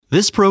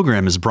This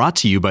program is brought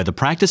to you by the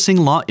Practicing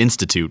Law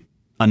Institute,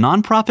 a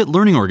nonprofit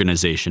learning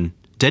organization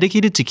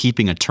dedicated to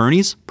keeping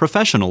attorneys,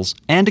 professionals,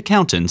 and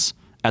accountants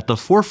at the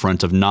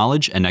forefront of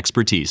knowledge and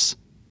expertise.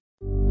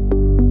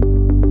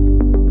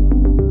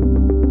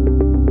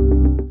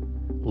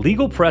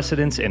 Legal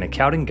precedents and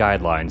accounting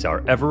guidelines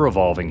are ever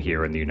evolving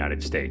here in the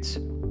United States.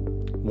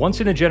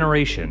 Once in a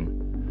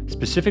generation,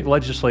 specific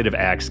legislative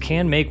acts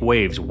can make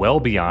waves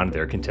well beyond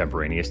their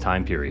contemporaneous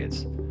time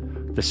periods.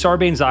 The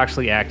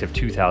Sarbanes-Oxley Act of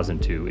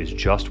 2002 is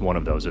just one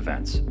of those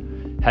events,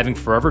 having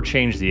forever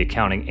changed the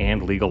accounting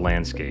and legal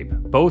landscape,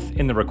 both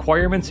in the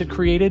requirements it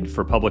created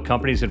for public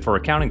companies and for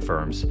accounting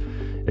firms,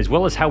 as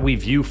well as how we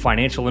view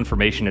financial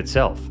information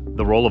itself,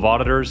 the role of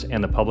auditors,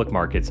 and the public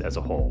markets as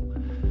a whole.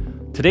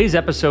 Today's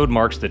episode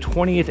marks the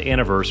 20th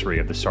anniversary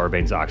of the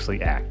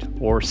Sarbanes-Oxley Act,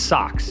 or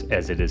SOX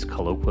as it is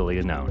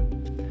colloquially known,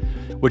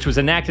 which was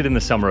enacted in the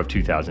summer of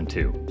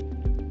 2002.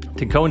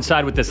 To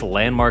coincide with this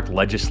landmark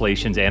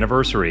legislation's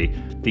anniversary,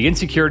 the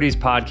Insecurities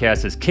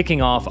podcast is kicking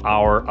off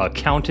our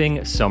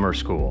Accounting Summer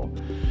School.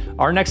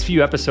 Our next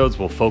few episodes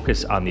will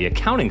focus on the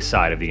accounting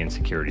side of the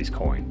Insecurities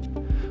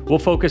coin. We'll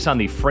focus on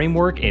the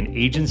framework and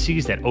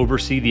agencies that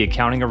oversee the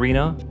accounting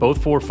arena,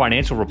 both for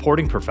financial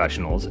reporting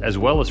professionals as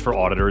well as for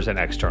auditors and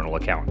external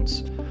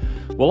accountants.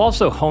 We'll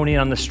also hone in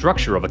on the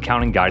structure of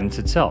accounting guidance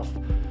itself,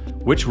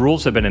 which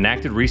rules have been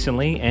enacted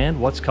recently, and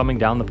what's coming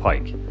down the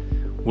pike.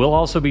 We'll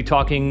also be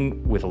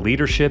talking with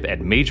leadership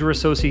at major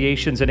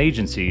associations and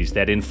agencies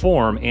that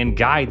inform and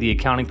guide the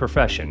accounting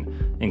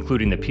profession,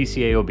 including the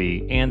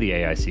PCAOB and the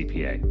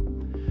AICPA.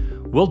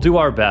 We'll do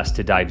our best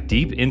to dive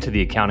deep into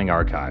the accounting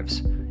archives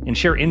and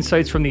share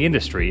insights from the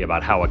industry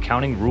about how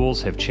accounting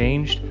rules have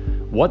changed,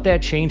 what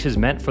that change has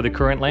meant for the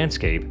current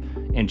landscape,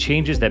 and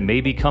changes that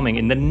may be coming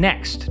in the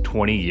next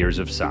 20 years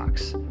of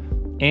SOX.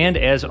 And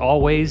as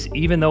always,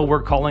 even though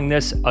we're calling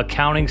this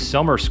Accounting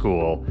Summer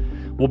School,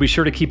 we'll be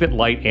sure to keep it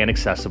light and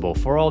accessible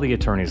for all the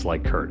attorneys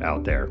like Kurt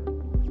out there.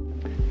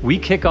 We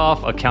kick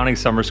off Accounting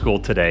Summer School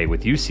today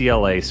with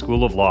UCLA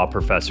School of Law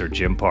professor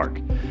Jim Park,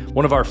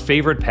 one of our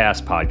favorite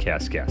past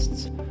podcast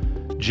guests.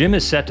 Jim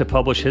is set to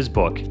publish his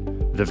book,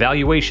 The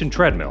Valuation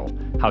Treadmill: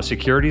 How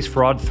Securities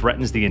Fraud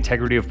Threatens the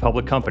Integrity of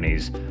Public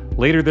Companies,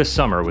 later this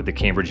summer with the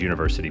Cambridge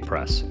University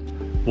Press.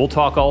 We'll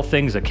talk all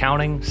things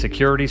accounting,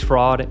 securities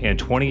fraud, and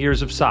 20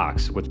 years of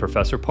SOX with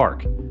Professor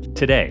Park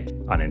today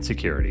on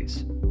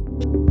Insecurities.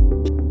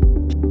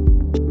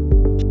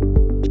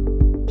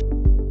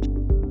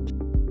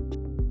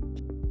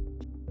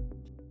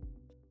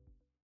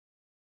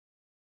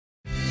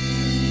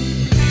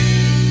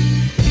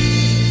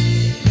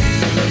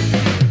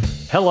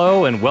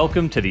 Hello and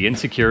welcome to the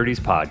Insecurities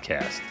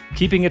podcast,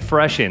 keeping it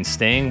fresh and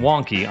staying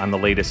wonky on the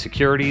latest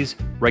securities,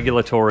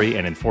 regulatory,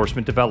 and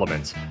enforcement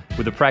developments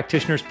with a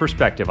practitioner's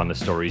perspective on the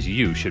stories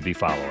you should be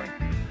following.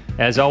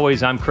 As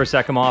always, I'm Chris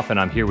Eckimoff, and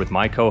I'm here with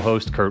my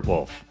co-host, Kurt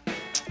Wolf.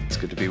 It's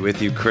good to be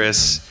with you,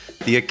 Chris.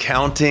 The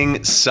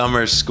Accounting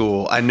Summer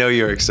School. I know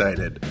you're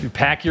excited. You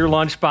pack your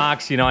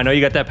lunchbox. I know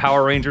you got that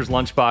Power Rangers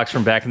lunchbox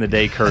from back in the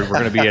day, Kurt. We're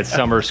going to be at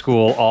summer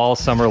school all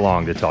summer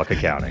long to talk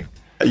accounting.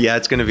 Yeah,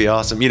 it's going to be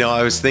awesome.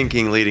 I was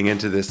thinking leading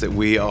into this that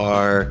we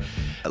are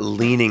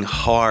leaning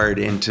hard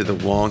into the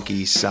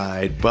wonky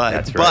side,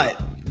 but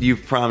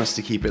you've promised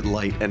to keep it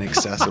light and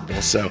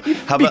accessible. So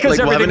how about because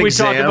we'll have an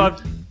exam?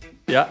 Talk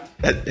about,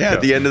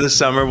 at the end of the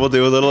summer, we'll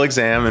do a little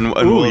exam and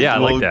we'll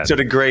like sort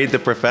of grade the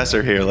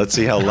professor here. Let's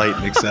see how light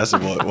and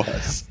accessible it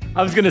was.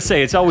 I was going to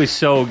say, it's always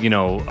so,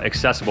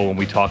 accessible when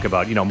we talk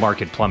about,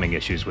 market plumbing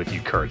issues with you,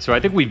 Kurt. So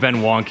I think we've been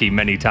wonky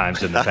many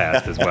times in the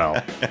past as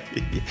well.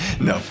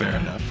 No, fair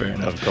enough.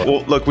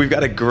 Well, look, we've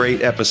got a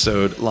great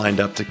episode lined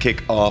up to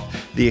kick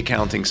off the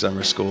Accounting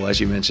Summer School. As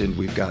you mentioned,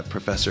 we've got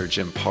Professor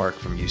Jim Park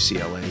from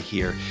UCLA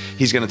here.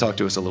 He's going to talk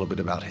to us a little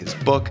bit about his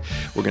book.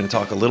 We're going to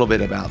talk a little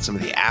bit about some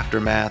of the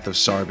aftermath of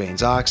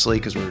Sarbanes-Oxley,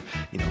 because we're,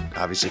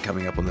 obviously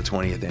coming up on the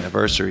 20th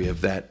anniversary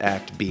of that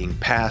act being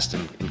passed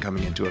and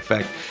coming into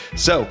effect.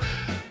 So,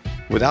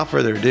 without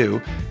further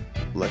ado,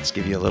 let's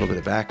give you a little bit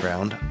of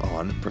background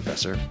on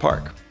Professor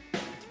Park.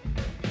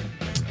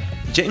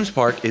 James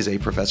Park is a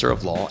professor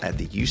of law at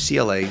the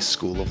UCLA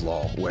School of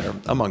Law, where,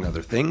 among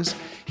other things,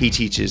 he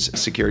teaches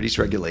securities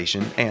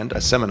regulation and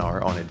a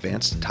seminar on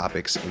advanced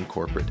topics in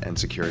corporate and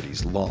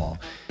securities law.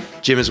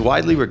 Jim is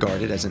widely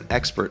regarded as an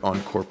expert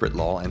on corporate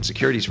law and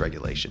securities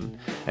regulation,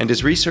 and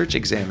his research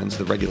examines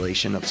the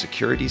regulation of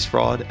securities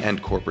fraud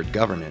and corporate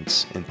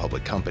governance in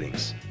public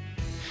companies.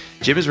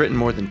 Jim has written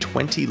more than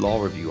 20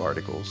 law review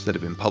articles that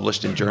have been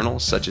published in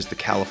journals such as the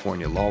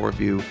California Law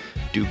Review,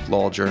 Duke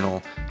Law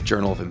Journal,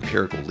 Journal of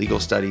Empirical Legal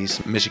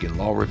Studies, Michigan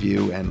Law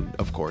Review, and,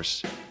 of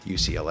course,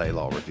 UCLA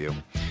Law Review.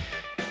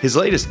 His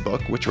latest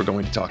book, which we're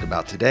going to talk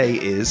about today,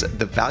 is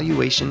The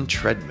Valuation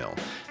Treadmill: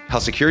 How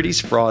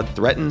Securities Fraud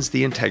Threatens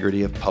the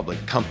Integrity of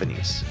Public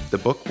Companies. The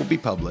book will be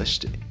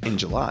published in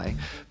July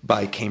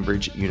by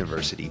Cambridge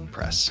University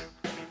Press.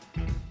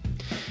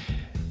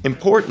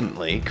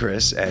 Importantly,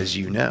 Chris, as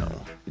you know,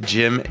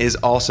 Jim is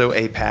also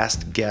a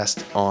past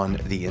guest on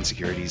the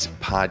Insecurities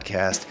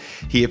podcast.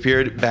 He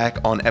appeared back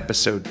on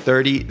episode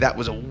 30. That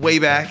was way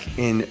back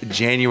in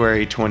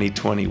January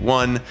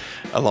 2021,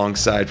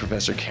 alongside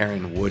Professor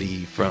Karen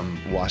Woody from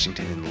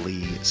Washington and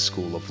Lee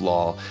School of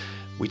Law.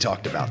 We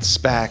talked about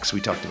SPACs,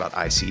 we talked about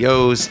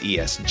ICOs,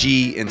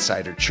 ESG,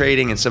 insider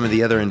trading, and some of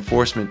the other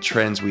enforcement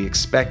trends we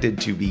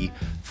expected to be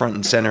front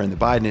and center in the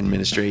Biden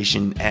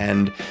administration.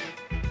 And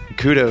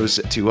kudos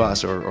to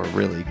us, or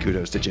really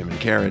kudos to Jim and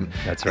Karen.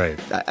 That's right.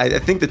 I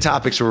think the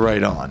topics were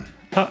right on.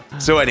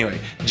 So anyway,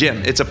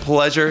 Jim, it's a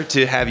pleasure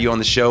to have you on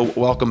the show.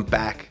 Welcome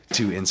back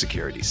to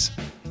Insecurities.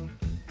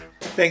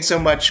 Thanks so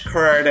much,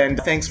 Kurt, and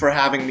thanks for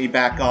having me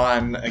back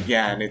on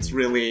again. It's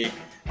really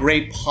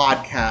great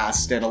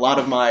podcast, and a lot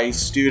of my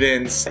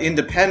students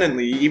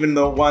independently, even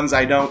the ones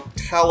I don't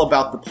tell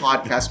about the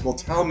podcast, will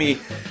tell me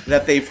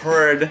that they've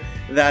heard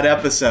that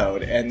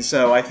episode. And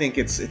so I think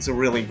it's a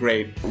really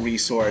great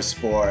resource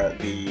for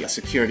the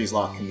securities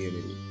law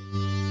community.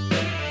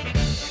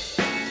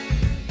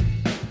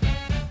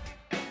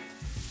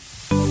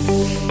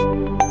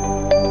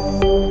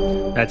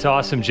 That's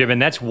awesome, Jim.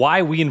 And that's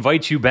why we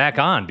invite you back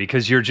on,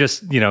 because you're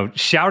just,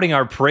 shouting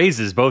our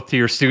praises both to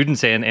your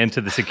students and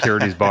to the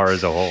securities bar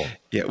as a whole.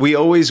 Yeah, we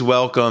always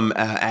welcome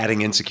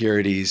adding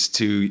Insecurities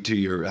to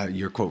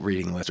your quote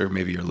reading list, or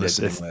maybe your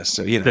listening list.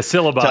 So, the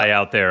syllabi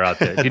out there.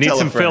 You need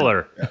some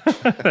filler.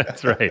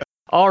 That's right.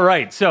 All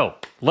right, so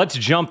let's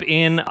jump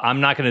in.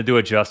 I'm not going to do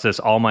it justice.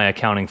 All my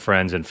accounting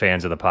friends and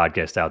fans of the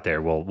podcast out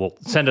there will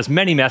send us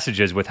many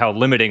messages with how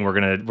limiting we're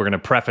going to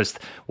preface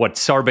what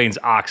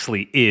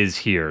Sarbanes-Oxley is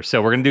here.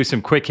 So we're going to do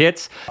some quick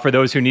hits. For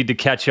those who need to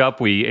catch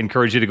up, we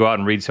encourage you to go out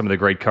and read some of the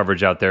great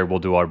coverage out there. We'll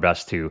do our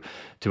best to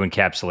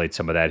encapsulate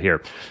some of that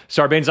here.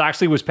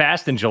 Sarbanes-Oxley was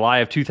passed in July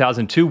of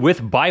 2002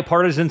 with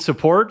bipartisan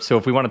support. So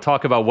if we want to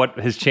talk about what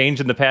has changed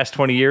in the past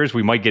 20 years,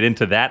 we might get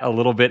into that a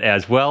little bit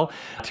as well.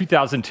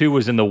 2002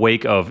 was in the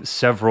wake of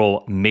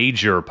several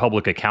major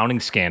public accounting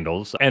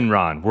scandals,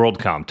 Enron,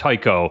 WorldCom,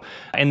 Tyco,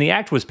 and the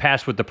act was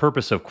passed with the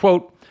purpose of,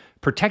 quote,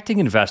 protecting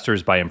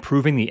investors by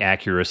improving the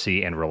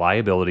accuracy and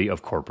reliability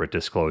of corporate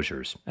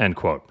disclosures, end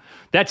quote.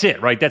 That's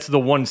it, right? That's the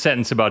one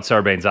sentence about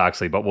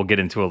Sarbanes-Oxley, but we'll get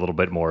into a little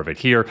bit more of it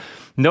here.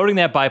 Noting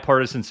that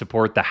bipartisan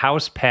support, the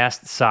House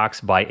passed SOX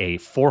by a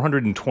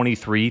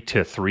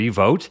 423-3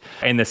 vote,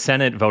 and the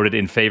Senate voted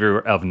in favor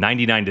of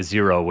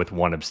 99-0 with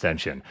one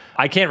abstention.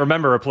 I can't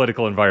remember a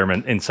political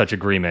environment in such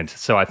agreement,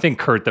 so I think,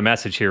 Kurt, the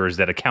message here is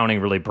that accounting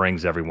really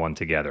brings everyone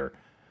together.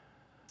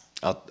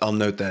 I'll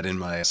note that in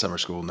my summer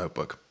school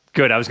notebook.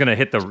 Good. I was going to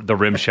hit the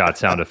rim shot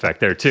sound effect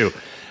there, too.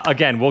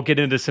 Again, we'll get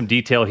into some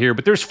detail here,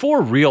 but there's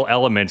four real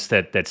elements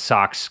that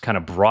SOX kind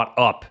of brought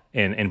up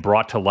and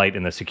brought to light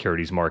in the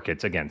securities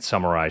markets, again,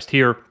 summarized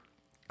here.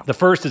 The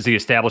first is the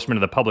establishment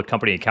of the Public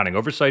Company Accounting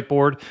Oversight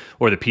Board,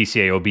 or the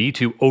PCAOB,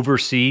 to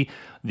oversee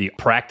the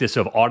practice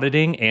of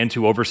auditing and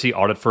to oversee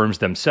audit firms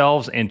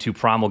themselves and to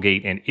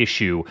promulgate and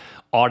issue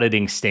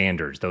auditing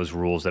standards, those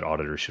rules that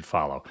auditors should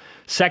follow.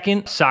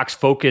 Second, SOX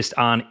focused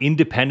on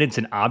independence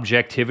and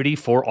objectivity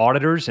for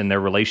auditors and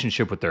their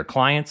relationship with their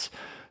clients.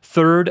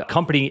 Third,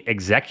 company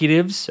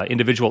executives,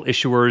 individual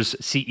issuers,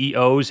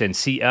 CEOs, and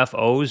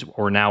CFOs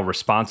were now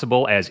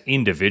responsible as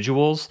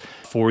individuals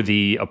for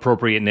the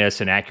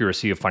appropriateness and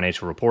accuracy of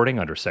financial reporting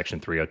under Section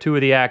 302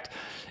 of the Act.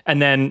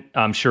 And then,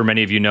 I'm sure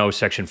many of you know,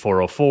 Section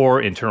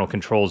 404, internal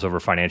controls over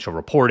financial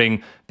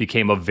reporting,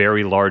 became a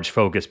very large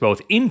focus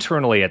both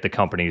internally at the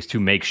companies to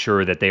make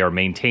sure that they are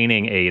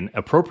maintaining an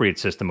appropriate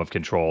system of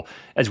control,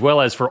 as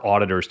well as for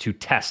auditors to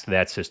test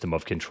that system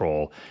of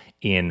control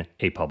in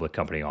a public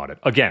company audit.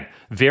 Again,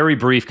 very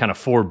brief, kind of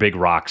four big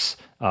rocks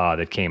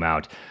that came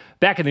out.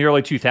 Back in the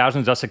early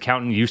 2000s, us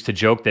accountants used to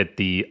joke that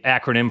the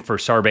acronym for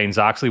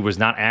Sarbanes-Oxley was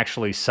not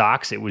actually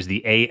SOX, it was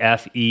the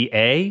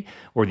AFEA,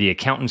 or the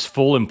Accountants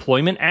Full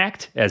Employment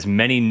Act, as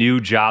many new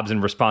jobs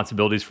and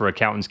responsibilities for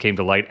accountants came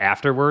to light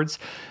afterwards.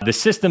 The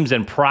systems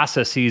and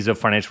processes of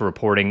financial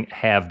reporting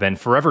have been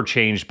forever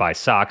changed by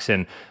SOX,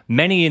 and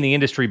many in the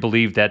industry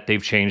believe that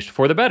they've changed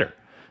for the better.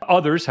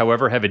 Others,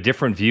 however, have a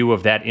different view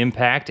of that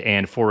impact,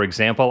 and for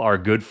example, our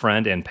good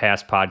friend and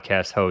past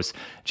podcast host,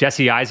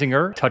 Jesse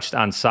Eisinger, touched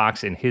on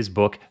SOX in his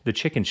book, The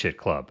Chicken Shit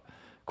Club.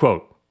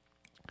 Quote,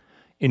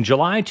 in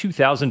July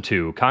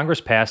 2002,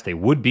 Congress passed a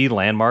would-be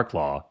landmark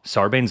law,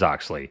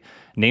 Sarbanes-Oxley,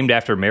 named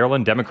after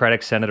Maryland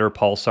Democratic Senator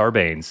Paul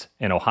Sarbanes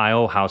and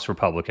Ohio House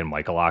Republican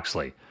Michael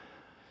Oxley.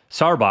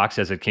 Sarbox,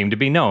 as it came to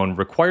be known,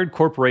 required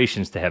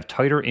corporations to have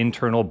tighter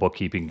internal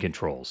bookkeeping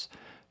controls.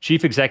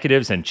 Chief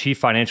executives and chief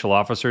financial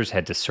officers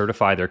had to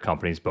certify their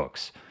company's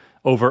books.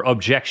 Over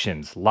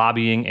objections,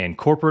 lobbying, and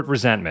corporate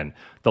resentment,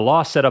 the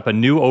law set up a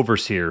new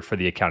overseer for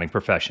the accounting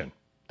profession,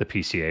 the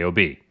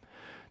PCAOB.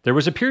 There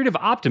was a period of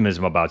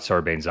optimism about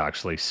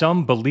Sarbanes-Oxley.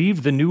 Some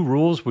believed the new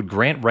rules would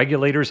grant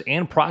regulators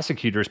and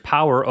prosecutors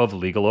power of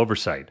legal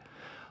oversight.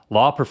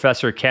 Law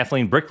professor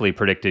Kathleen Brickley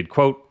predicted,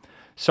 quote,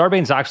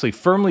 Sarbanes-Oxley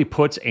firmly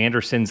puts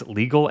Anderson's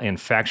legal and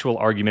factual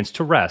arguments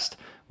to rest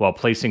while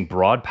placing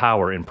broad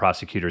power in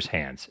prosecutors'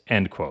 hands,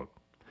 end quote.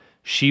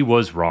 She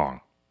was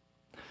wrong.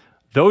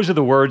 Those are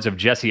the words of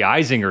Jesse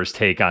Eisinger's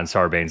take on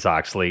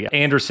Sarbanes-Oxley.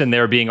 Andersen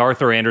there being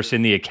Arthur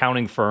Andersen, the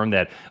accounting firm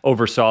that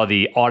oversaw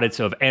the audits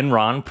of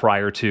Enron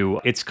prior to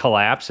its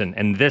collapse,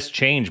 and this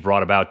change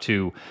brought about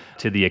to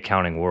the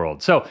accounting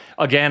world. So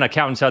again,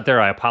 accountants out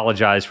there, I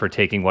apologize for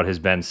taking what has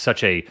been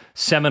such a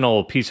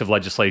seminal piece of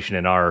legislation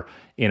in our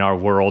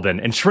world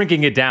and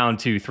shrinking it down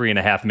to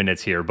 3.5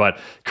 minutes here. But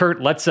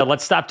Kurt, let's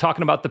stop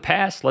talking about the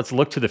past. Let's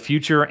look to the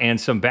future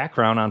and some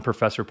background on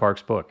Professor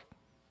Park's book.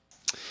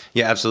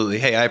 Yeah, absolutely.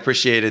 Hey, I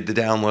appreciated the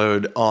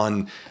download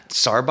on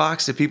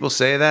Sarbox. Did people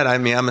say that? I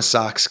mean, I'm a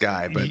SOX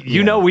guy, but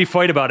you know we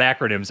fight about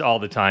acronyms all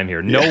the time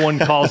here. No one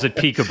calls it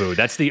peekaboo.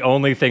 That's the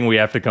only thing we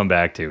have to come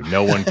back to.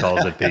 No one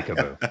calls it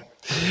peekaboo.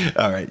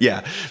 All right.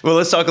 Yeah. Well,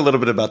 let's talk a little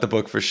bit about the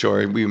book for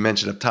sure. We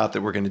mentioned up top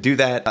that we're going to do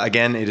that.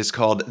 Again, it is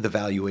called The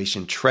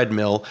Valuation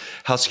Treadmill: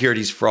 How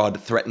Securities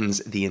Fraud Threatens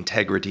the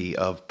Integrity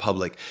of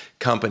Public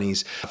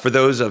Companies. For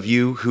those of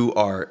you who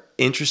are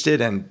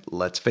interested, and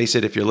let's face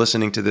it, if you're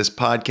listening to this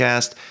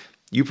podcast,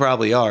 you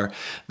probably are.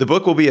 The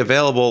book will be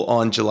available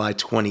on July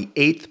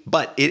 28th,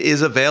 but it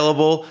is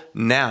available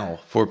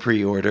now for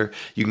pre-order.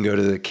 You can go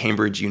to the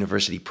Cambridge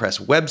University Press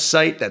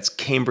website. That's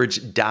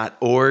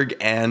cambridge.org.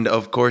 And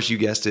of course, you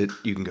guessed it,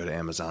 you can go to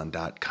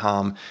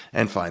amazon.com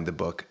and find the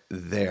book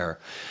there.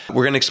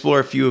 We're going to explore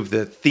a few of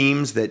the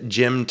themes that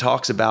Jim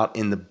talks about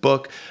in the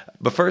book.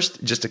 But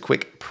first, just a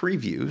quick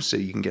preview so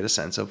you can get a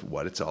sense of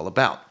what it's all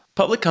about.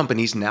 Public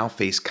companies now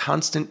face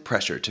constant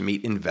pressure to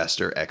meet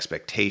investor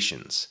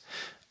expectations.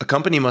 A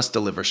company must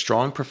deliver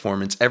strong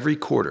performance every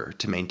quarter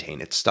to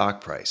maintain its stock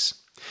price.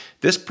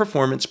 This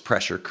performance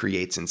pressure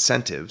creates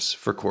incentives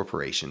for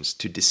corporations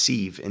to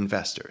deceive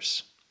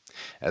investors.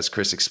 As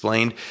Chris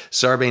explained,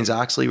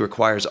 Sarbanes-Oxley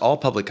requires all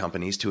public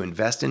companies to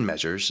invest in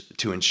measures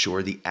to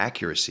ensure the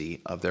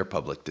accuracy of their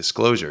public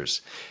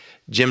disclosures.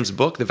 Jim's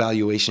book, The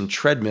Valuation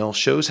Treadmill,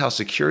 shows how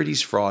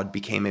securities fraud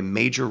became a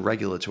major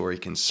regulatory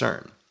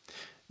concern.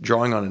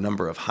 Drawing on a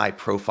number of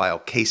high-profile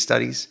case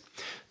studies,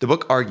 the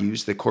book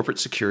argues that corporate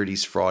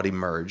securities fraud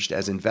emerged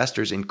as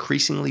investors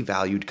increasingly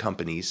valued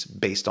companies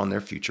based on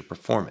their future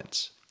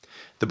performance.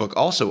 The book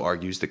also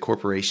argues that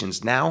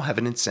corporations now have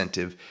an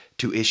incentive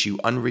to issue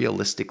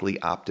unrealistically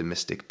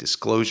optimistic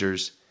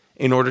disclosures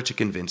in order to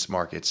convince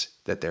markets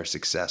that their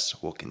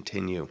success will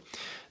continue.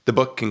 The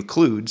book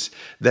concludes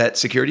that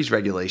securities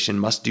regulation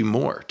must do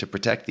more to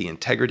protect the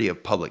integrity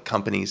of public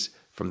companies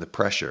from the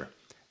pressure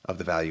of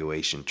the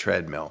valuation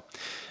treadmill.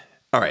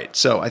 All right,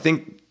 so I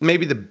think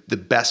maybe the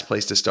best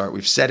place to start,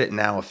 we've said it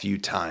now a few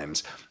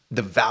times,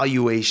 the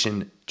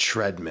valuation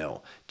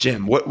treadmill.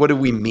 Jim, what do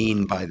we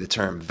mean by the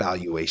term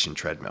valuation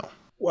treadmill?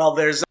 Well,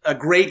 there's a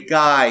great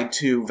guide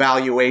to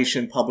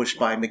valuation published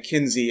by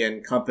McKinsey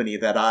and Company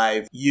that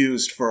I've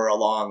used for a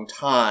long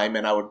time,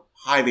 and I would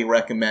highly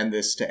recommend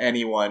this to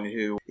anyone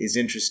who is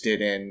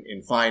interested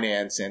in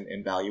finance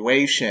and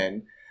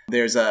valuation.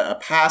 There's a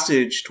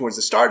passage towards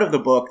the start of the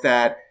book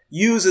that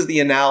uses the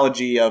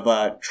analogy of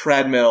a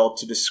treadmill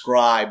to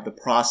describe the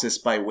process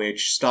by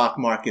which stock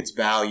markets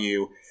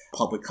value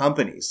public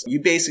companies.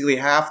 You basically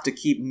have to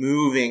keep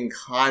moving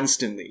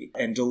constantly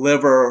and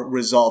deliver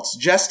results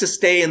just to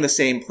stay in the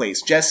same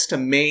place, just to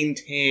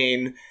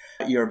maintain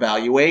your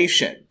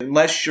valuation.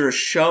 Unless you're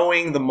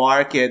showing the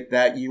market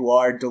that you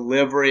are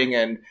delivering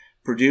and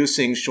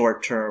producing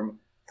short-term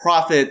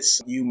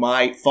profits, you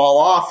might fall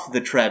off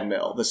the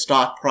treadmill. The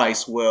stock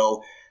price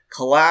will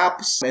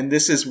collapse. And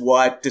this is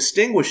what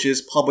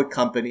distinguishes public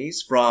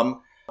companies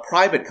from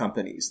private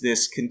companies.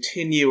 This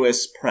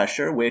continuous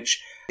pressure,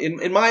 which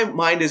in my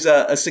mind is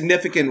a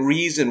significant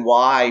reason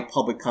why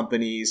public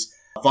companies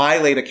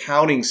violate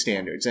accounting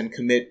standards and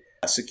commit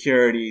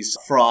securities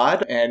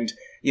fraud. And,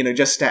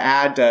 just to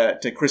add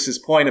to Chris's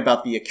point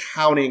about the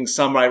accounting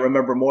summer, I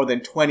remember more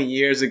than 20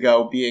 years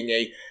ago being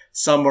a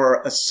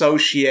summer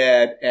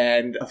associate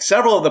and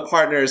several of the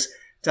partners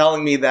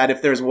telling me that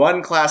if there's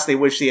one class they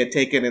wish they had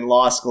taken in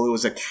law school, it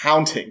was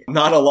accounting.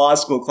 Not a law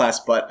school class,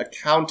 but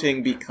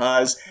accounting,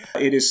 because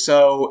it is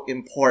so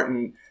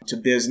important to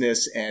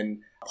business and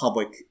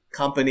public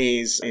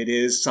companies. It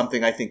is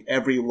something I think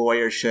every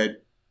lawyer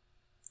should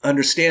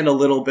understand a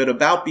little bit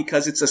about,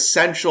 because it's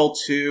essential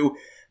to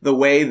the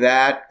way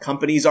that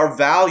companies are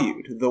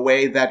valued, the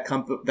way that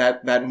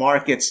that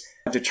markets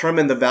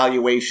determine the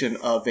valuation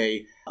of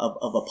a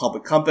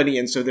public company.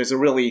 And so there's a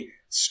really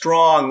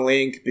strong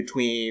link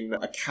between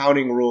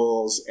accounting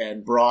rules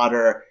and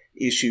broader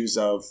issues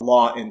of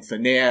law and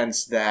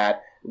finance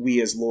that we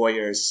as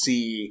lawyers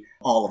see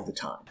all of the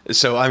time.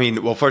 So,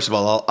 well, first of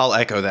all, I'll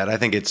echo that. I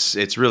think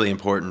it's really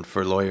important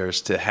for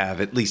lawyers to have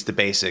at least the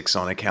basics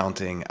on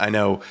accounting. I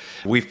know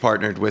we've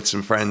partnered with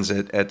some friends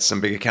at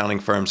some big accounting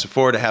firms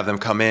before to have them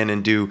come in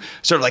and do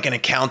sort of like an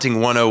accounting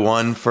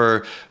 101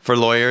 for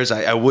lawyers.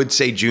 I would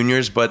say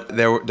juniors, but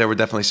there were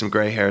definitely some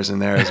gray hairs in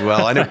there as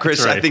well. I know,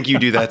 Chris, right. I think you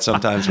do that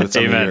sometimes with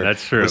some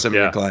of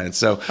your clients.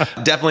 So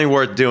definitely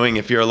worth doing.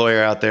 If you're a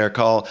lawyer out there,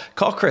 call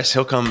Chris.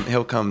 He'll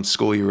come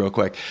school you real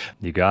quick.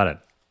 You got it.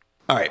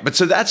 All right, but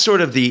so that's sort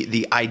of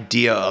the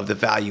idea of the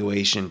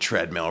valuation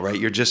treadmill, right?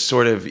 You're just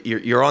sort of,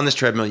 you're on this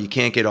treadmill, you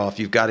can't get off,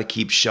 you've got to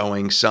keep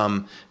showing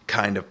some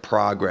kind of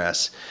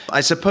progress.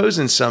 I suppose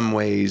in some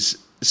ways,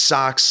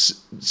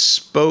 SOX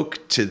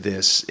spoke to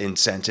this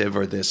incentive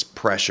or this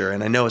pressure,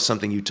 and I know it's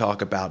something you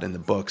talk about in the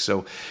book.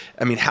 So,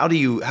 I mean, how do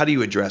you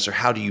address or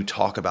how do you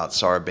talk about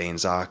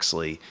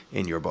Sarbanes-Oxley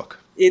in your book?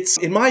 It's,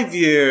 in my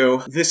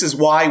view, this is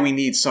why we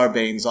need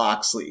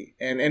Sarbanes-Oxley.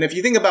 And if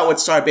you think about what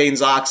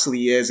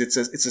Sarbanes-Oxley is, it's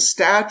a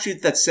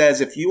statute that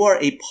says if you are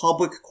a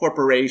public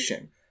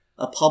corporation,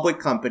 a public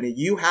company,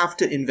 you have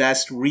to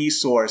invest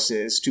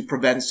resources to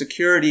prevent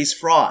securities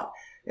fraud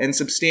and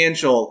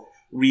substantial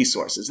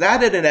resources.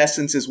 That, in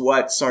essence, is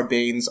what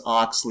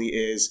Sarbanes-Oxley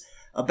is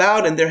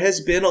about. And there has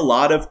been a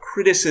lot of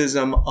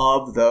criticism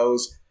of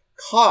those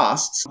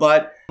costs.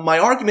 But my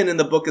argument in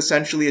the book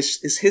essentially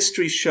is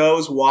history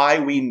shows why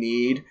we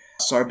need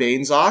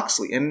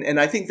Sarbanes-Oxley. And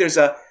I think there's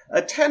a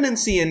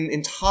tendency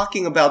in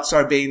talking about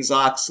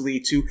Sarbanes-Oxley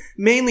to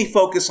mainly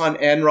focus on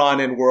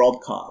Enron and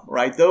WorldCom,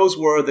 right? Those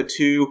were the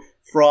two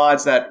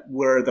frauds that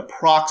were the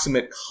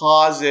proximate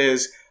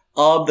causes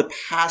of the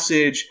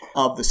passage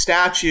of the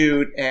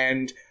statute.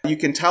 And you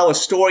can tell a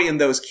story in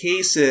those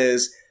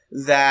cases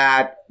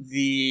that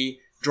the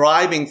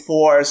driving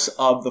force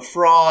of the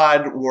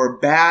fraud were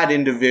bad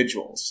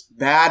individuals,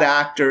 bad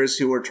actors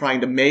who were trying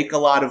to make a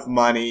lot of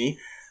money.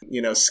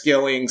 You know,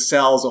 Skilling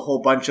sells a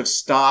whole bunch of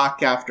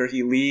stock after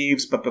he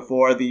leaves, but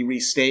before the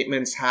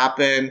restatements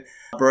happen,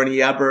 Bernie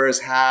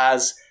Ebbers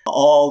has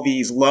all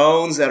these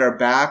loans that are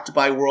backed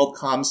by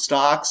WorldCom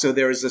stock. So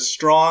there is a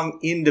strong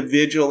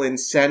individual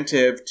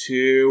incentive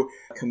to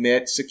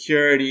commit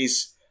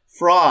securities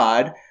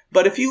fraud.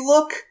 But if you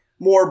look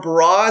more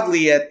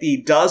broadly at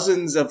the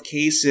dozens of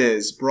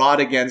cases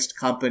brought against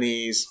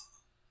companies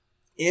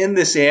in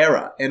this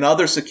era and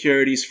other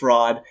securities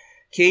fraud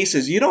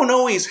cases, you don't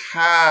always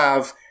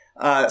have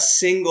a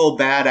single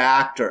bad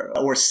actor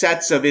or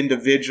sets of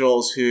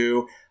individuals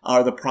who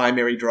are the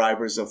primary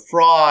drivers of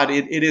fraud.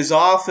 It is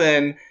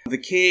often the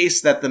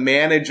case that the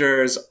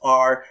managers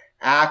are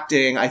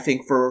acting, I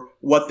think, for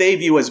what they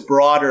view as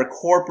broader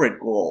corporate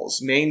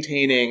goals,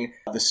 maintaining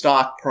the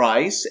stock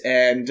price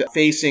and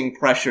facing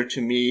pressure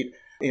to meet.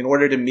 In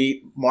order to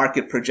meet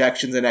market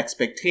projections and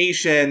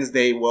expectations,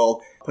 they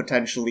will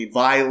potentially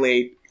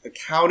violate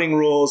accounting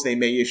rules. They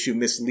may issue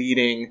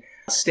misleading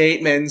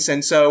statements.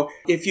 And so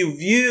if you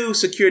view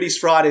securities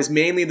fraud as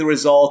mainly the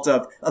result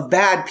of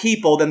bad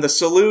people, then the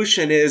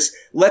solution is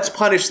let's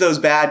punish those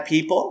bad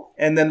people.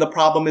 And then the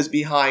problem is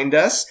behind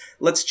us.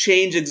 Let's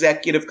change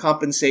executive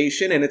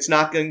compensation and it's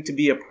not going to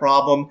be a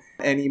problem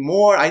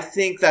anymore. I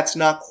think that's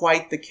not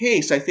quite the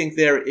case. I think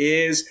there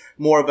is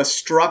more of a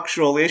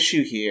structural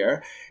issue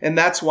here. And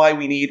that's why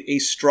we need a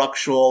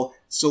structural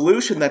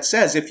solution that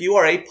says if you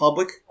are a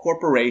public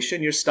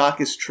corporation, your stock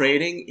is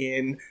trading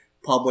in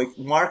public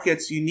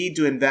markets, you need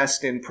to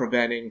invest in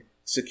preventing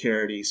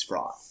securities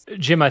fraud.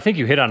 Jim, I think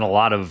you hit on a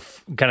lot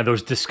of kind of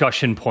those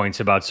discussion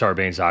points about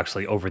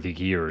Sarbanes-Oxley over the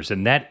years.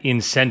 And that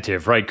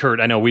incentive, right, Kurt?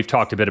 I know we've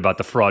talked a bit about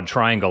the fraud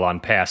triangle on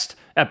past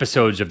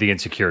episodes of the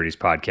Insecurities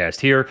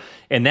podcast here.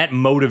 And that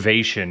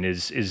motivation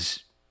is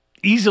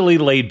easily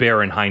laid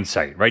bare in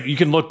hindsight, right? You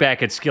can look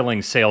back at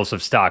Skilling's sales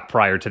of stock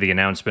prior to the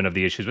announcement of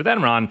the issues with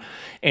Enron,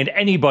 and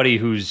anybody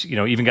who's,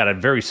 even got a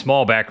very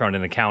small background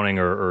in accounting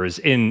or is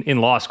in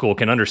law school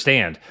can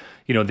understand,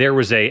 there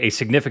was a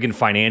significant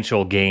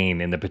financial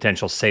gain in the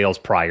potential sales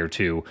prior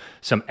to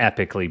some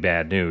epically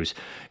bad news.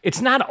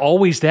 It's not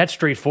always that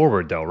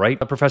straightforward, though, right?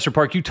 Professor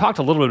Park, you talked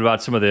a little bit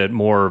about some of the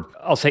more,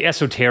 I'll say,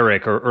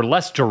 esoteric or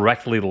less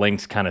directly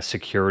linked kind of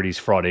securities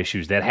fraud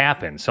issues that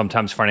happen,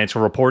 sometimes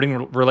financial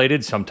reporting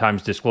related,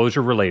 sometimes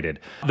disclosure related.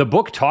 The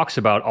book talks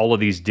about all of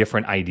these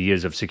different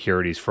ideas of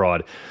securities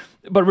fraud.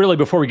 But really,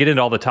 before we get into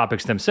all the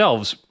topics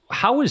themselves,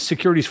 how has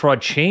securities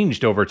fraud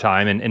changed over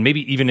time and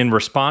maybe even in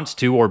response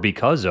to or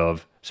because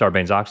of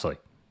Sarbanes-Oxley?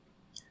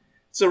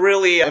 So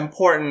really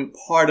important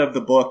part of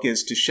the book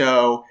is to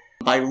show,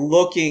 by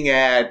looking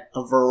at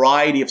a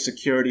variety of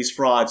securities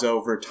frauds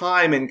over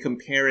time and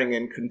comparing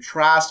and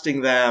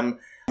contrasting them,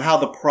 how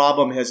the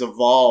problem has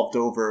evolved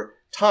over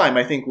time.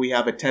 I think we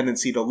have a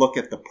tendency to look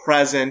at the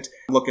present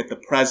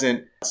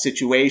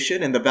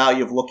situation, and the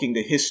value of looking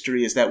to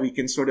history is that we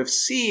can sort of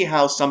see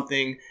how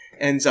something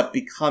ends up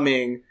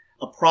becoming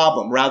a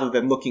problem rather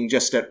than looking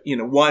just at,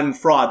 one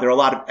fraud. There are a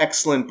lot of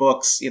excellent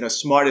books,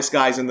 smartest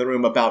guys in the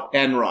room about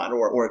Enron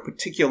or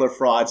particular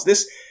frauds.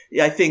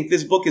 I think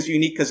this book is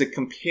unique because it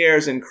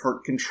compares and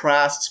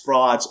contrasts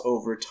frauds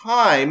over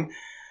time.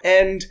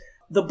 And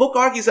the book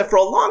argues that for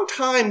a long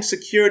time,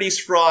 securities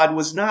fraud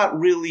was not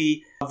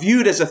really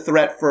viewed as a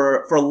threat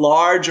for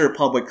larger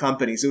public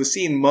companies. It was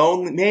seen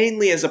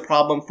mainly as a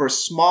problem for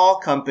small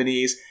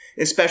companies,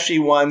 especially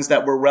ones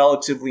that were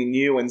relatively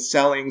new and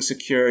selling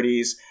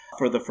securities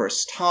for the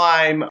first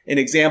time. An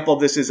example of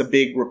this is a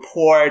big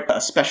report,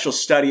 a special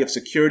study of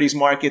securities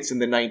markets in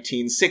the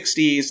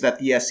 1960s that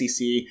the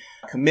SEC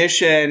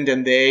commissioned,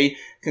 and they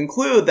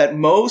conclude that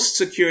most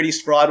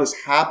securities fraud was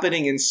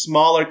happening in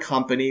smaller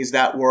companies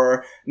that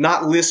were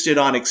not listed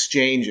on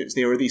exchanges.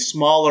 They were these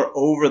smaller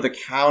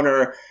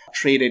over-the-counter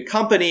traded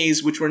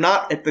companies, which were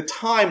not at the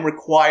time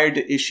required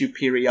to issue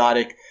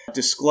periodic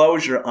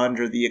disclosure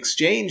under the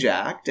Exchange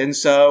Act. And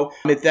so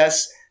it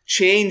thus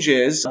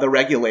changes the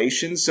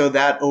regulations so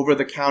that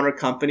over-the-counter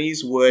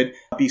companies would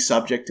be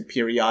subject to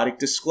periodic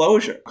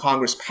disclosure.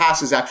 Congress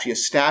passes actually a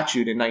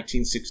statute in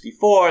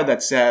 1964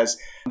 that says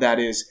that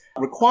is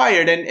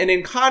required. And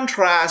in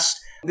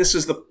contrast, this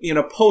is the,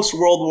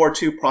 post-World War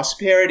II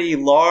prosperity,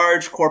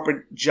 large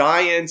corporate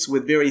giants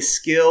with very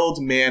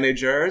skilled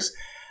managers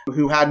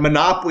who had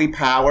monopoly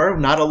power,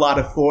 not a lot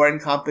of foreign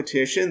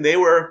competition. They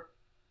were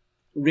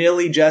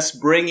really just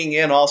bringing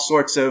in all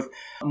sorts of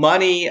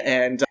money.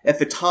 And at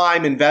the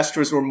time,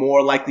 investors were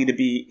more likely to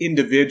be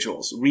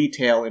individuals,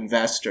 retail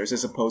investors,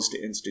 as opposed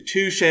to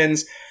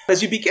institutions.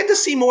 As you begin to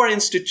see more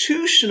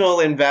institutional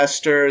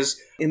investors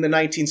in the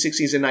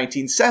 1960s and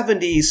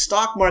 1970s,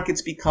 stock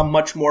markets become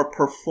much more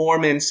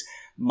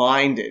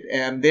performance-minded.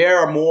 And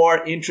they're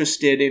more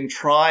interested in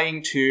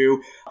trying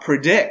to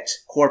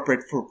predict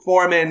corporate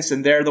performance.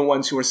 And they're the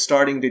ones who are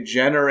starting to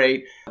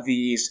generate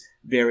these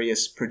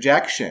various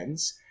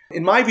projections.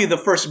 In my view, the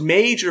first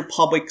major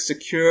public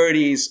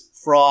securities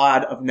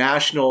fraud of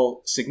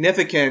national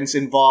significance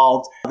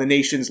involved the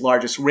nation's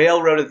largest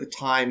railroad at the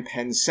time,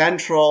 Penn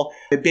Central.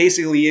 It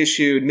basically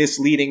issued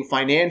misleading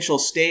financial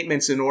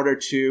statements in order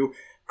to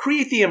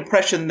create the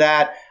impression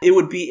that it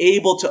would be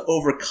able to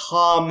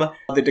overcome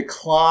the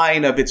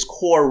decline of its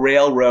core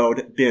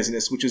railroad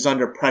business, which is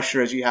under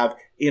pressure as you have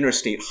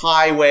interstate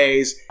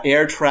highways.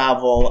 Air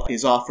travel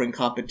is offering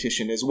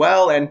competition as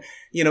well. And,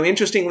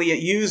 interestingly, it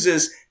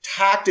uses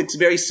tactics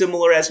very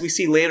similar as we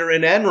see later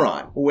in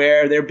Enron,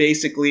 where they're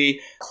basically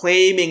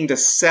claiming to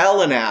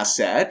sell an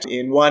asset,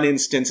 in one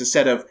instance, a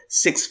set of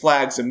Six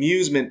Flags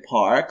amusement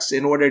parks,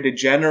 in order to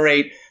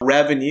generate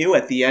revenue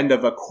at the end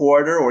of a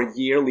quarter or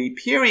yearly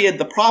period.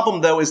 The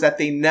problem, though, is that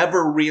they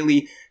never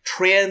really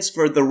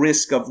transferred the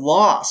risk of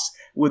loss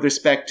with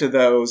respect to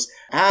those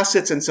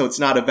assets. And so it's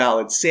not a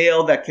valid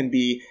sale that can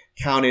be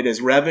counted as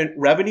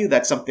revenue.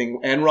 That's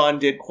something Enron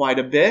did quite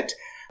a bit.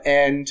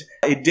 And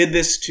it did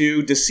this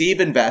to deceive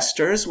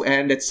investors.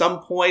 And at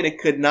some point, it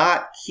could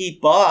not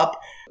keep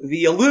up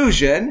the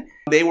illusion.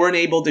 They weren't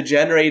able to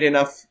generate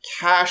enough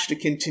cash to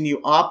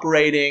continue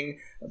operating,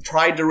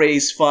 tried to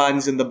raise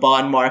funds in the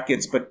bond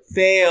markets, but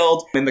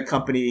failed. And the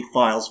company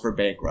files for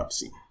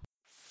bankruptcy.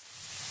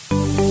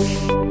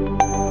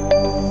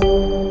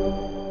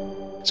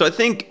 So I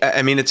think,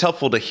 it's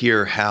helpful to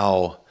hear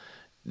how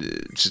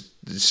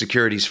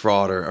securities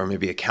fraud or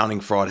maybe accounting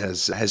fraud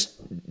has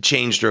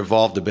changed or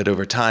evolved a bit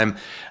over time.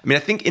 I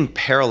think in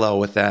parallel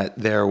with that,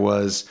 there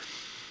was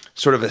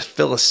sort of a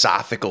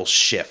philosophical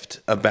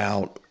shift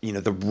about,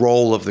 the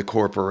role of the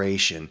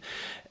corporation.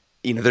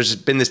 There's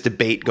been this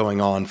debate going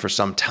on for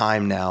some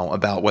time now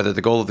about whether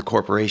the goal of the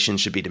corporation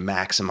should be to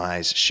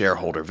maximize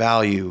shareholder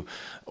value,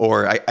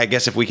 or I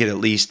guess if we could at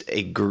least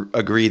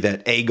agree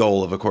that a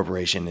goal of a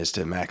corporation is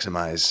to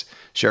maximize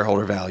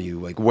shareholder value,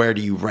 like where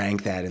do you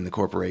rank that in the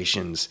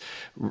corporation's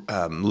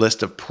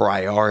list of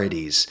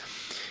priorities?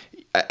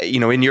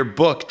 In your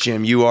book,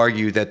 Jim, you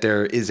argue that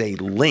there is a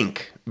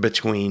link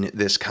between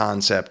this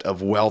concept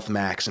of wealth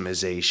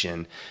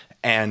maximization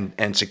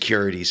and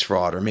securities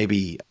fraud, or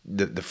maybe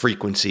the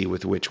frequency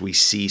with which we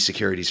see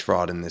securities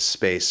fraud in this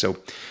space. So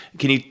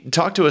can you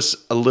talk to us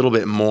a little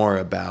bit more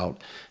about,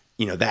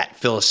 that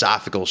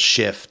philosophical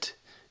shift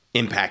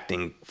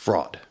impacting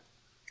fraud?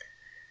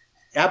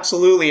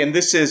 Absolutely. And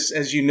this is,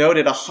 as you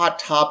noted, a hot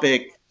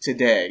topic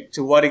today.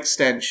 To what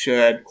extent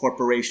should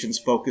corporations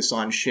focus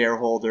on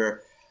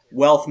shareholder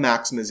wealth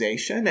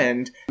maximization?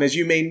 And as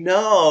you may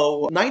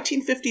know,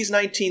 1950s,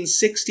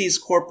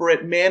 1960s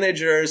corporate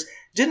managers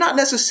did not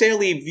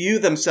necessarily view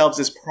themselves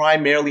as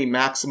primarily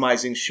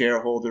maximizing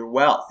shareholder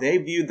wealth. They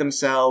viewed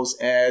themselves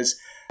as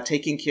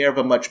taking care of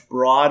a much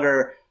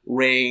broader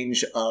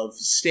range of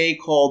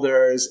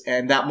stakeholders,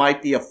 and that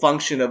might be a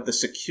function of the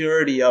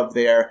security of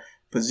their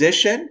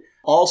position.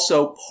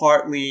 Also,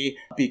 partly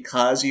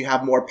because you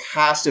have more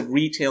passive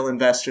retail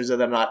investors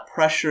that are not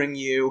pressuring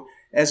you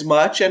as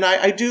much. And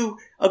I do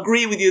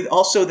agree with you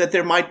also that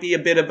there might be a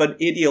bit of an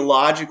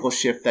ideological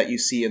shift that you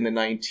see in the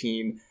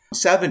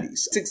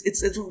 1970s.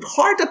 It's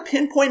hard to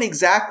pinpoint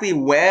exactly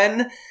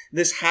when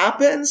this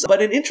happens,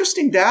 but an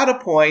interesting data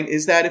point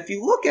is that if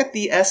you look at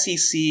the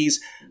SEC's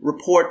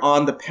report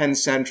on the Penn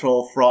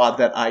Central fraud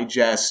that I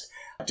just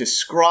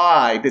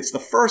described, it's the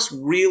first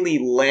really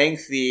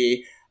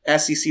lengthy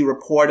SEC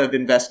report of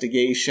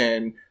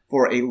investigation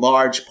for a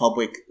large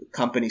public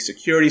company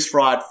securities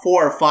fraud,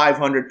 400 or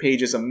 500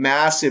 pages, a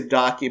massive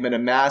document, a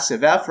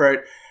massive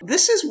effort.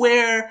 This is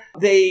where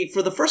they,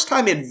 for the first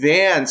time,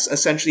 advance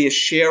essentially a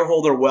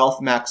shareholder wealth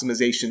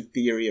maximization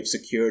theory of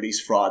securities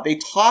fraud. They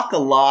talk a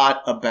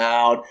lot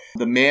about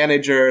the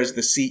managers,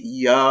 the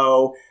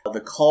CEO,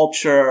 the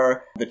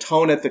culture, the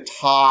tone at the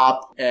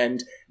top,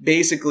 and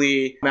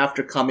basically,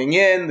 after coming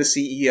in, the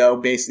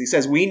CEO basically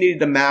says, we need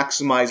to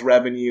maximize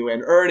revenue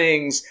and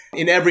earnings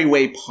in every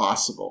way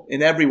possible,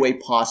 And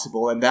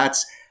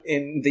that's,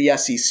 in the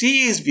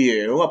SEC's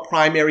view, a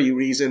primary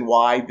reason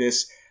why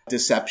this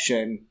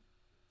deception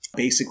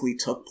basically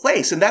took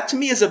place. And that, to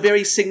me, is a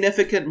very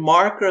significant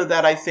marker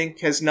that I think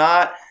has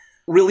not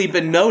really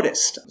been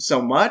noticed so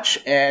much.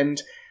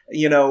 And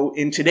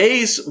in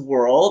today's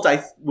world,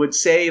 I would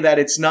say that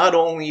it's not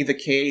only the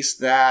case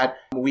that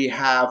we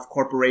have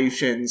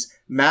corporations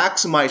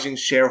maximizing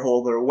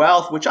shareholder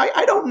wealth, which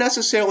I don't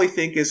necessarily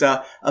think is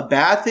a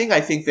bad thing. I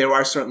think there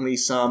are certainly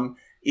some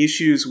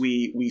issues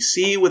we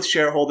see with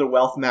shareholder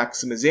wealth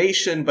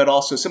maximization, but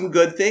also some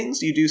good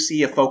things. You do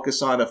see a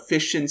focus on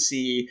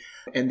efficiency,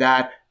 and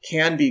that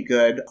can be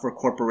good for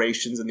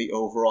corporations and the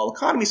overall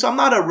economy. So I'm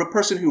not a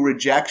person who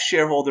rejects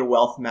shareholder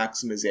wealth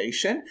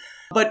maximization,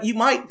 but you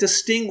might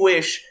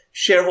distinguish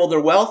shareholder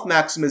wealth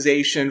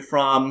maximization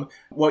from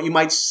what you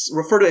might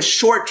refer to as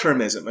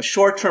short-termism, a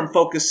short-term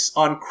focus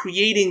on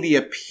creating the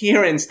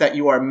appearance that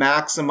you are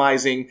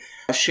maximizing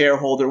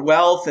shareholder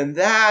wealth. And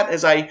that,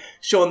 as I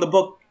show in the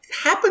book,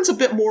 happens a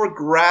bit more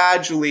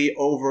gradually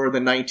over the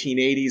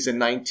 1980s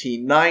and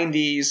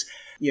 1990s.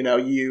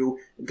 You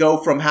go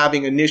from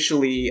having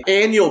initially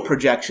annual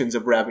projections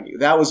of revenue.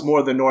 That was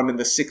more the norm in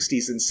the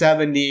 60s and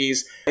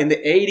 70s. In the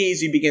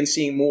 80s, you begin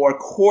seeing more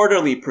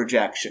quarterly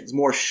projections,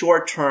 more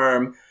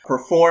short-term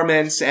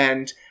performance.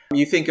 And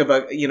you think of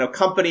a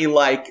company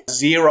like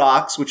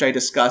Xerox, which I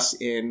discuss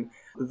in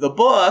the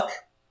book.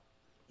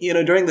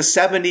 During the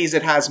 70s,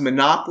 it has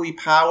monopoly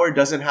power,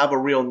 doesn't have a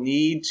real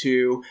need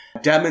to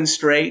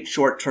demonstrate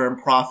short-term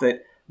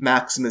profit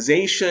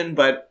maximization.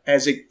 But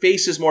as it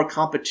faces more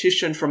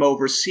competition from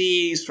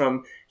overseas,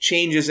 from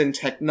changes in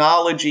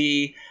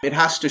technology, it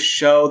has to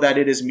show that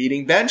it is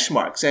meeting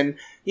benchmarks. And,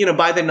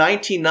 by the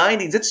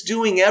 1990s, it's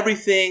doing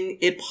everything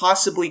it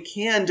possibly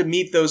can to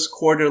meet those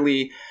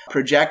quarterly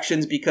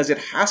projections, because it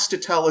has to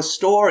tell a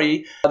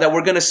story that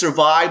we're going to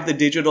survive the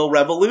digital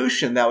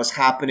revolution that was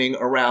happening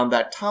around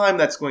that time,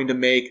 that's going to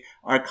make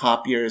our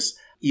copiers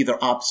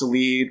either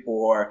obsolete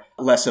or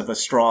less of a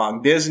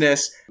strong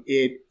business.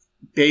 It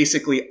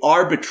basically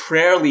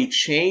arbitrarily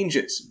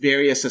changes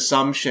various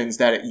assumptions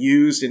that it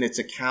used in its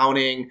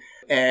accounting.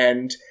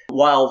 And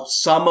while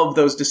some of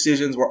those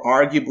decisions were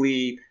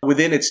arguably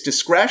within its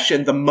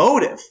discretion, the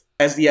motive,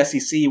 as the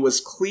SEC, was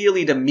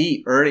clearly to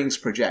meet earnings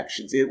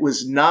projections. It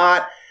was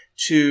not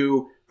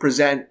to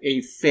present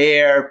a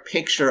fair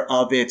picture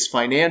of its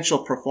financial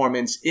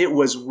performance. It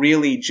was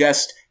really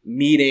just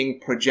meeting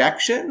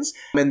projections.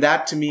 And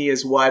that, to me,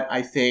 is what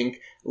I think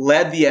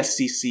led the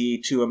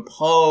SEC to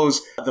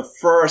impose the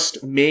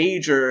first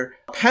major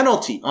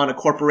penalty on a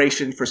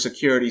corporation for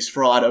securities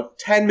fraud of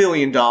 $10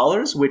 million,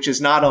 which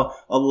is not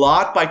a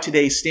lot by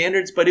today's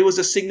standards, but it was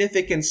a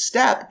significant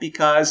step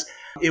because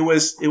it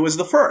was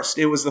the first.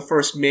 It was the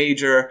first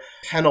major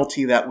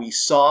penalty that we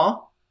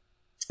saw.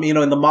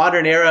 In the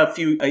modern era, a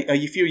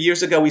few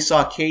years ago, we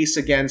saw a case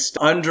against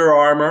Under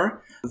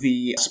Armour,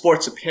 the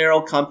sports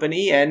apparel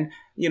company, and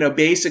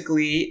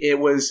basically it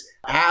was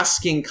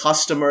asking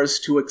customers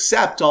to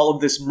accept all of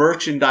this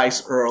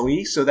merchandise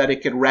early so that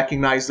it could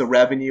recognize the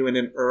revenue in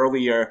an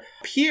earlier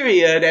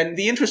period. And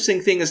the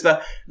interesting thing is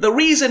the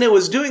reason it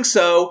was doing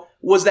so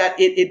was that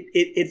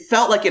it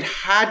felt like it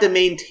had to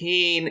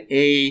maintain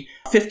a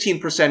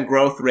 15%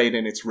 growth rate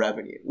in its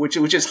revenue, which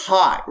is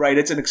high, right?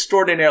 It's an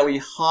extraordinarily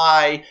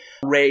high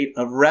rate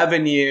of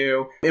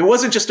revenue. It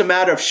wasn't just a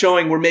matter of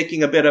showing we're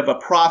making a bit of a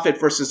profit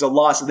versus a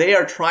loss. They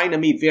are trying to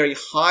meet very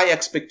high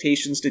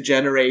expectations to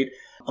generate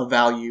a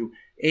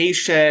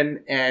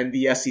valuation, and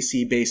the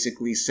SEC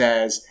basically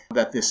says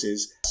that this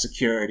is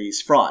securities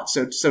fraud.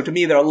 So to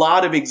me, there are a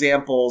lot of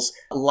examples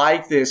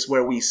like this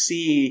where we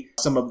see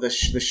some of the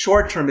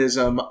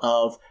short-termism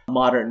of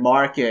modern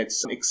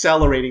markets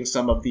accelerating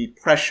some of the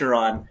pressure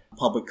on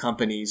public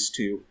companies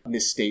to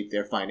misstate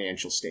their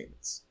financial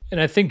statements. And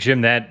I think,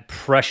 Jim, that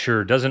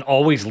pressure doesn't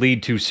always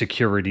lead to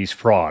securities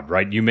fraud,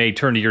 right? You may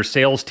turn to your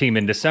sales team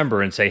in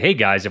December and say, hey,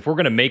 guys, if we're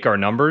going to make our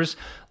numbers,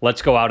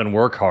 let's go out and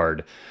work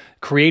hard.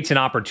 Creates an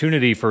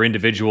opportunity for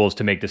individuals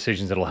to make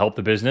decisions that'll help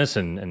the business.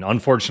 And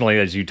unfortunately,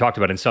 as you talked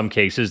about, in some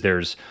cases,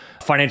 there's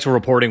financial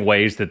reporting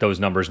ways that those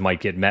numbers might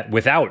get met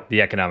without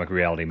the economic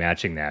reality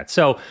matching that.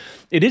 So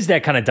it is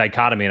that kind of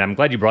dichotomy. And I'm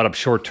glad you brought up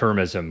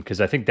short-termism, because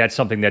I think that's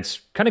something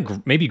that's kind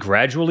of maybe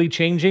gradually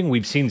changing.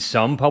 We've seen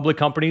some public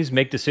companies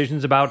make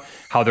decisions about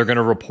how they're going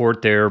to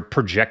report their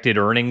projected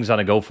earnings on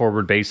a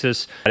go-forward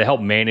basis to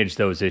help manage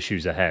those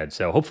issues ahead.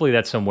 So hopefully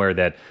that's somewhere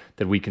that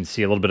we can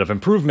see a little bit of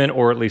improvement,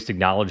 or at least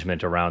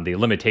acknowledgement around the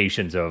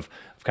limitations of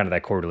kind of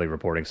that quarterly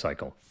reporting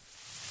cycle.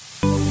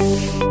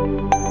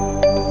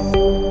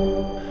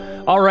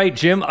 All right,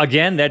 Jim,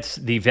 again, that's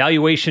The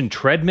Valuation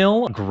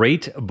Treadmill.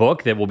 Great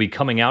book that will be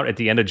coming out at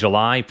the end of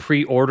July.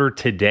 Pre-order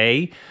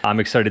today. I'm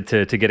excited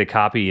to get a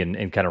copy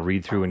and kind of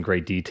read through in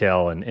great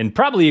detail and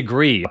probably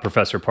agree,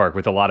 Professor Park,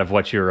 with a lot of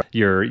what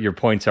your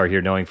points are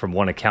here, knowing from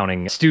one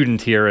accounting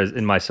student here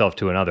and myself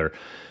to another.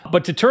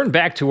 But to turn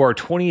back to our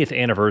 20th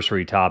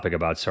anniversary topic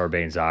about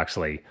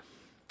Sarbanes-Oxley,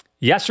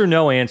 yes or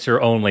no answer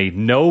only.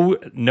 No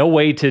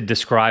way to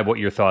describe what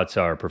your thoughts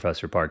are,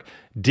 Professor Park.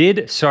 Did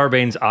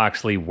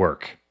Sarbanes-Oxley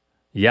work?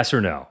 Yes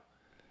or no?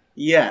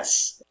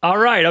 Yes. All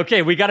right.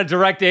 Okay. We got a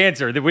direct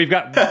answer. We've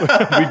got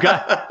Wow. we've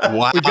got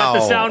the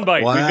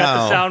soundbite. Wow. We've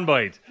got the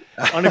soundbite.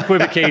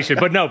 Unequivocation.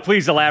 But no,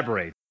 please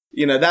elaborate.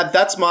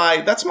 That's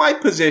my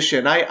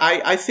position.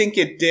 I think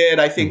it did.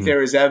 I think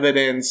there is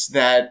evidence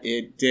that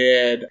it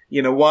did.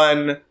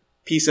 One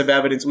piece of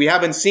evidence, we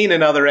haven't seen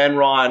another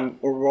Enron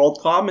or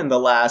WorldCom in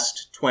the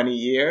last 20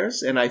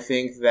 years, and I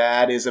think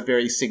that is a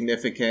very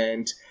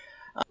significant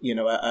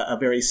a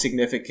very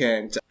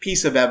significant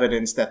piece of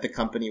evidence that the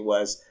company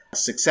was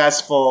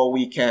successful.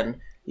 We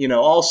can,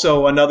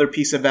 also another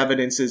piece of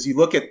evidence is you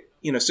look at,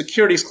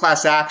 securities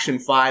class action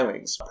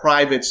filings,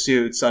 private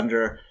suits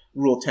under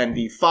Rule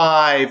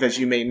 10b-5. As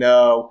you may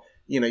know,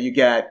 you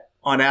get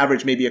on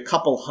average maybe a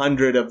couple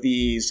hundred of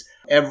these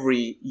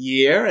every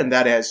year, and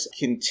that has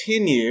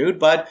continued.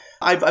 But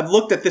I've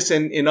looked at this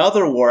in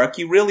other work.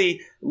 You really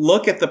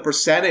look at the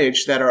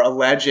percentage that are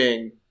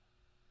alleging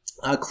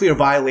a clear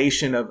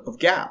violation of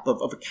GAAP,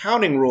 of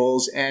accounting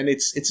rules, and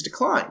it's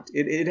declined.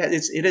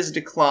 It has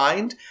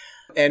declined,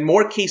 and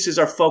more cases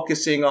are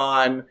focusing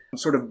on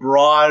sort of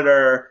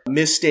broader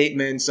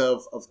misstatements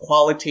of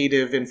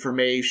qualitative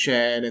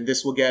information, and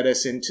this will get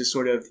us into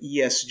sort of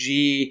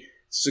ESG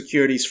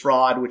securities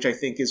fraud, which I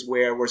think is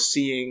where we're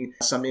seeing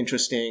some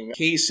interesting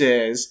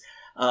cases.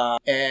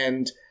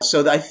 And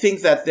so I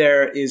think that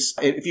there is,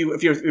 if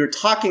you're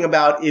talking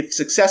about if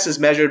success is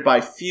measured by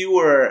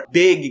fewer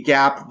big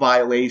GAAP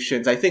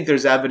violations, I think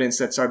there's evidence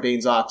that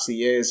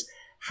Sarbanes-Oxley is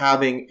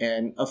having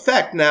an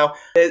effect. Now,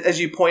 as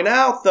you point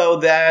out, though,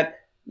 that,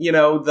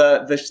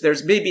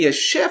 there's maybe a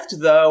shift,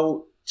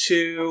 though,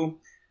 to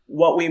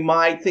what we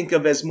might think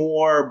of as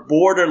more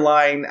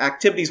borderline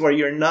activities where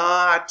you're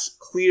not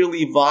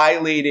clearly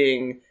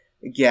violating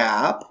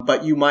GAAP,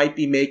 but you might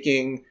be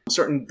making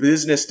certain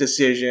business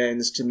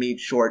decisions to meet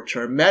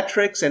short-term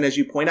metrics. And as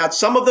you point out,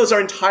 some of those are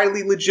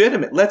entirely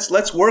legitimate.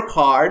 Let's work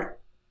hard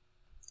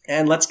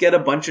and let's get a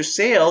bunch of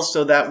sales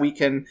so that we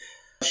can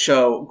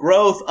show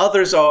growth.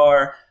 Others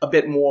are a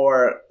bit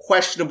more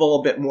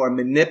questionable, a bit more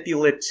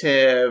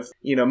manipulative.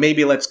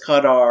 Maybe let's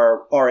cut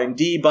our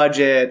R&D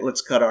budget,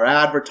 let's cut our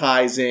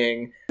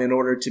advertising in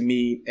order to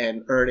meet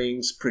an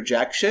earnings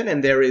projection.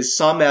 And there is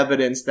some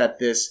evidence that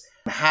this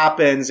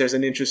happens. There's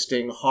an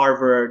interesting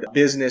Harvard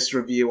Business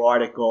Review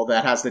article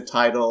that has the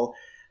title,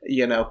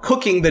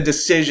 cooking the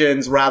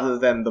decisions rather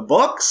than the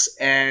books.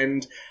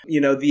 And,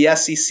 the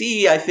SEC,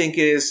 I think,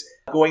 is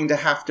going to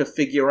have to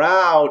figure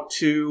out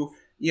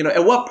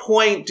at what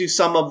point do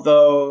some of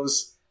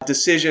those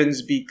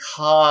decisions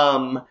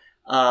become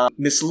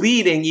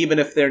misleading, even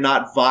if they're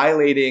not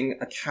violating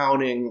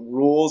accounting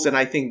rules. And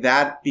I think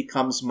that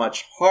becomes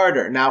much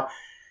harder. Now,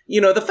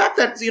 the fact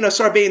that,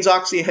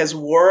 Sarbanes-Oxley has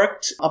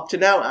worked up to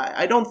now,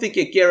 I don't think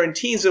it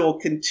guarantees it will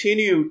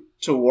continue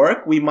to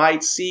work. We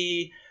might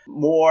see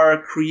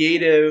more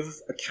creative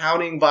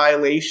accounting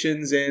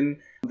violations in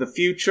the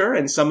future,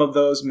 and some of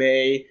those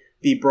may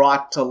be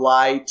brought to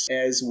light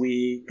as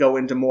we go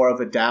into more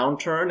of a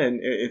downturn. And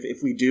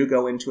if we do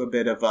go into a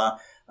bit of a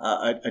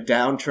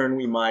downturn,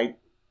 we might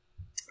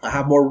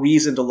have more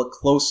reason to look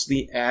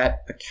closely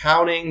at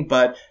accounting.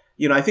 But,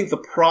 I think the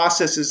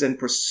processes and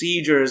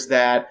procedures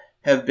that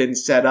have been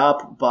set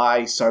up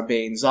by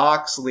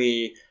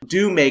Sarbanes-Oxley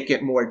do make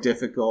it more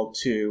difficult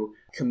to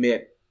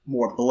commit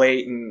more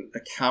blatant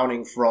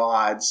accounting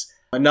frauds.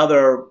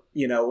 Another,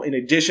 in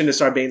addition to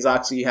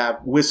Sarbanes-Oxley, you have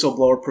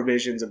whistleblower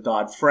provisions of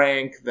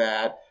Dodd-Frank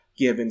that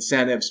give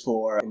incentives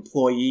for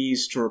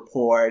employees to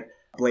report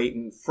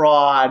blatant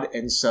fraud.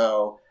 And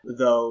so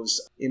those,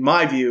 in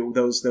my view,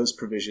 those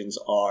provisions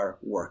are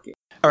working.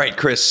 All right,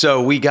 Chris,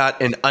 so we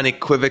got an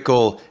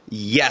unequivocal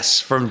yes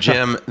from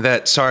Jim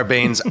that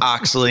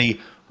Sarbanes-Oxley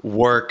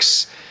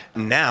works.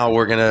 Now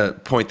we're going to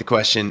point the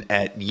question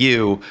at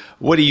you.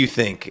 What do you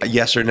think?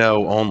 Yes or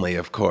no only,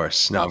 of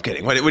course. No, I'm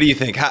kidding. What do you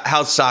think?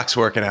 How's SOX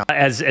working out?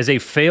 As a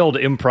failed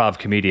improv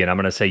comedian, I'm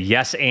going to say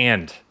yes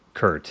and,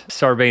 Kurt.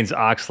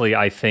 Sarbanes-Oxley,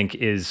 I think,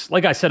 is,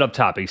 like I said up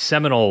top, a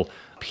seminal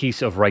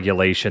piece of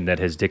regulation that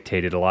has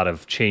dictated a lot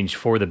of change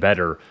for the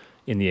better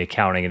in the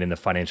accounting and in the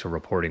financial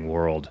reporting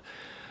world.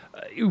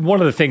 One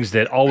of the things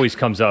that always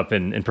comes up,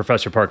 in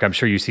Professor Park, I'm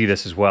sure you see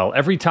this as well,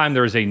 every time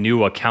there's a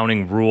new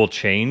accounting rule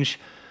change,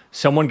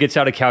 someone gets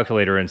out a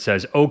calculator and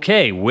says,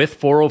 okay, with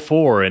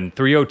 404 and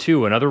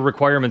 302 and other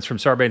requirements from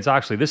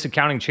Sarbanes-Oxley, this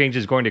accounting change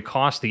is going to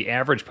cost the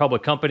average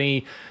public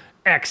company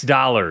X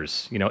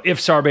dollars. If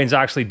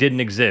Sarbanes-Oxley didn't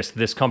exist,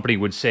 this company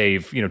would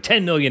save,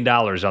 $10 million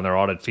on their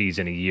audit fees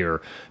in a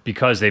year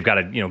because they've got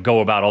to, go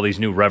about all these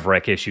new rev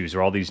rec issues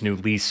or all these new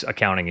lease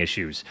accounting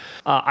issues.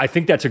 I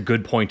think that's a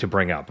good point to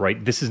bring up,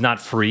 right? This is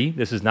not free.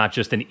 This is not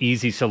just an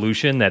easy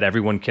solution that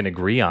everyone can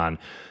agree on,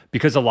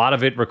 because a lot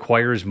of it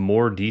requires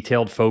more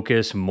detailed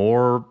focus,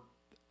 more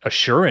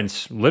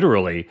assurance,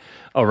 literally,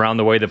 around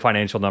the way the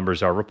financial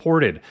numbers are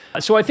reported.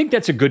 So I think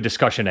that's a good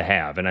discussion to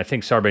have. And I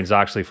think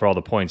Sarbanes-Oxley, for all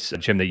the points,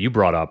 Jim, that you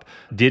brought up,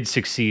 did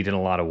succeed in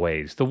a lot of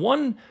ways. The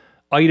one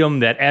item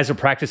that, as a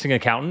practicing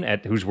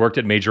accountant who's worked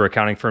at major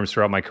accounting firms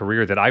throughout my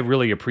career, that I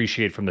really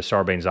appreciate from the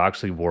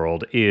Sarbanes-Oxley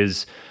world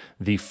is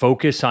the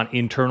focus on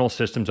internal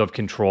systems of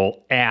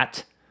control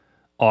at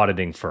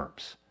auditing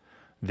firms.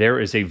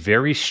 There is a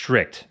very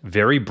strict,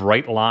 very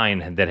bright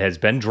line that has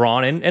been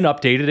drawn and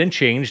updated and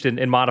changed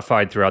and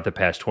modified throughout the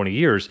past 20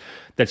 years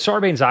that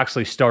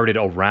Sarbanes-Oxley started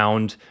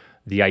around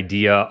the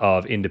idea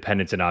of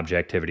independence and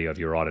objectivity of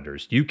your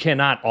auditors. You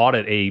cannot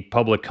audit a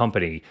public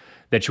company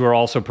that you are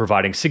also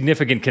providing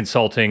significant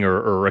consulting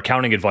or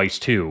accounting advice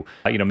to,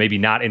 maybe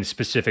not in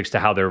specifics to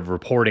how they're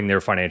reporting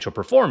their financial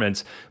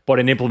performance, but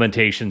in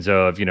implementations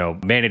of,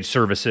 managed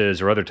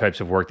services or other types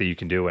of work that you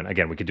can do. And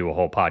again, we could do a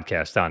whole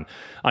podcast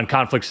on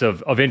conflicts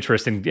of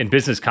interest and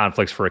business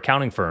conflicts for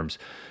accounting firms.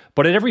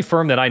 But at every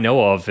firm that I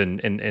know of,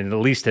 and at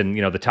least in,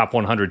 the top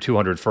 100,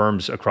 200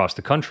 firms across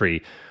the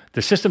country,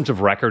 the systems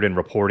of record and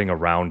reporting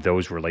around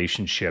those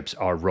relationships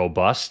are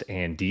robust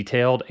and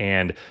detailed.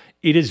 And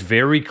it is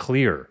very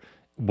clear,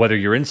 whether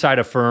you're inside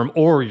a firm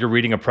or you're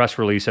reading a press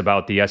release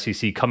about the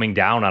SEC coming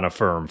down on a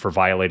firm for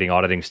violating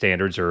auditing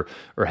standards or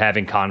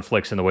having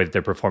conflicts in the way that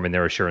they're performing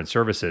their assurance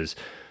services,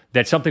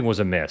 that something was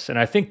amiss. And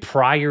I think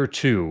prior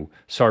to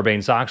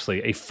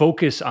Sarbanes-Oxley, a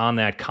focus on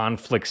that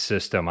conflict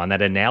system, on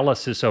that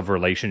analysis of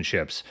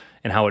relationships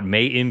and how it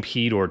may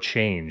impede or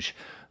change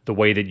the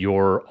way that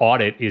your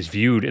audit is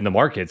viewed in the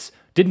markets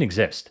didn't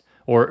exist.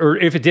 Or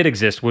if it did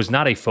exist, was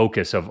not a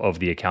focus of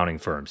the accounting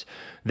firms.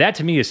 That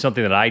to me is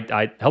something that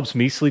I helps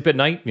me sleep at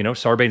night.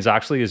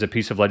 Sarbanes-Oxley is a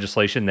piece of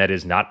legislation that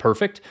is not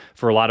perfect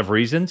for a lot of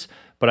reasons,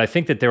 but I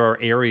think that there are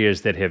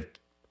areas that have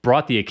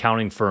brought the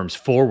accounting firms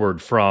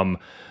forward from,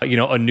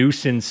 a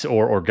nuisance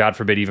or God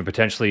forbid, even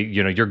potentially,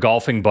 your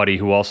golfing buddy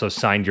who also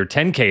signed your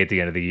 10K at the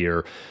end of the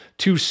year,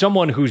 to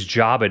someone whose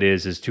job it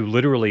is to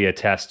literally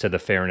attest to the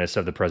fairness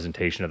of the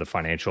presentation of the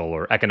financial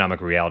or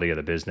economic reality of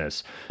the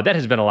business. That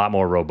has been a lot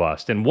more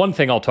robust. And one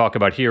thing I'll talk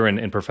about here,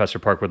 and Professor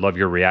Park would love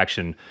your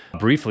reaction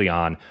briefly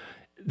on,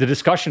 the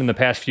discussion in the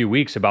past few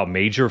weeks about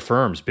major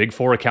firms, Big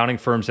Four accounting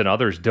firms and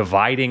others,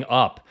 dividing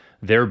up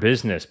their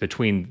business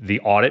between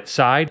the audit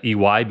side,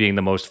 EY being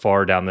the most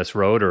far down this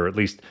road, or at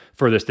least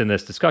furthest in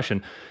this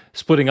discussion,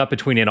 splitting up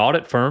between an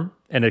audit firm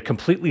and a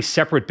completely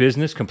separate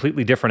business,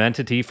 completely different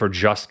entity for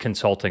just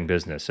consulting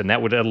business. And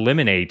that would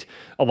eliminate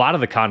a lot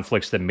of the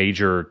conflicts that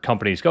major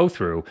companies go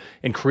through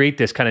and create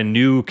this kind of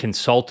new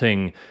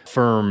consulting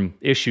firm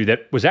issue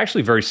that was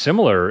actually very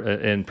similar,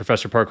 and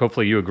Professor Park,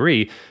 hopefully you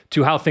agree,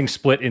 to how things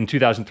split in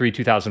 2003,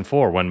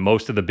 2004, when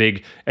most of the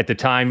big, at the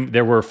time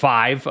there were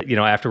 5,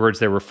 afterwards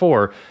there were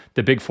 4,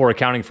 the Big Four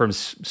accounting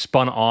firms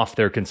spun off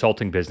their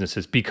consulting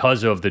businesses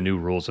because of the new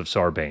rules of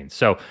Sarbanes.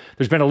 So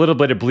there's been a little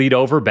bit of bleed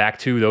over back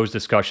to those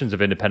discussions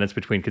of independence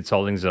between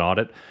consulting and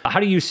audit. How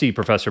do you see,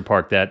 Professor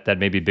Park, that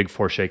maybe Big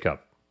Four shakeup?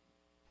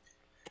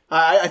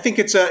 I think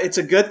it's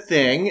a good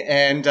thing,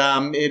 and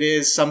it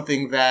is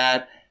something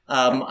that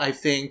I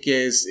think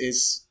is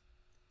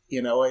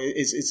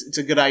it's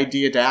a good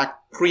idea to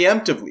act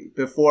preemptively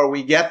before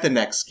we get the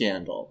next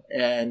scandal.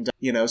 And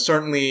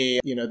certainly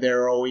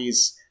there are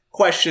always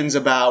questions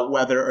about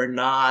whether or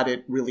not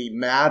it really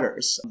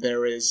matters. There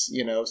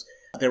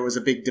was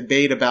a big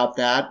debate about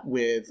that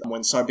with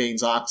when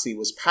Sarbanes-Oxley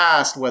was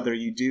passed, whether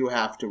you do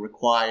have to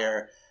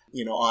require,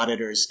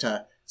 auditors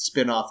to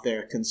spin off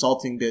their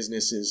consulting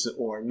businesses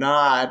or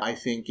not. I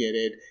think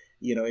it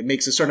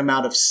makes a certain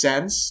amount of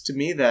sense to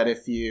me that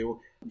if you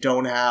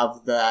don't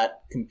have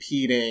that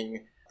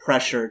competing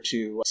pressure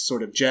to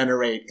sort of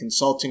generate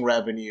consulting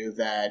revenue,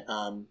 that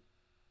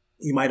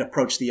you might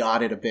approach the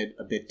audit a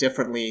bit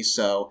differently.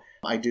 So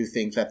I do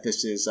think that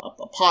this is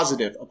a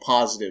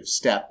positive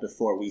step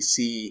before we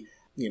see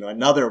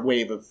another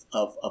wave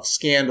of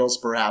scandals,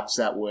 perhaps,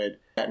 that would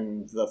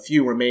threaten the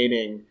few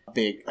remaining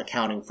big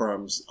accounting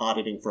firms,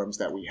 auditing firms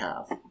that we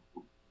have.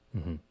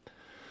 Mm-hmm.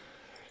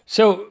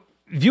 So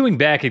viewing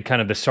back at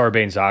kind of the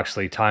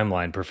Sarbanes-Oxley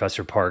timeline,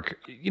 Professor Park,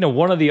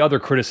 one of the other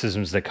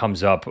criticisms that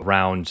comes up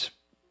around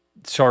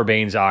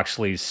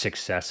Sarbanes-Oxley's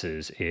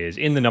successes is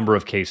in the number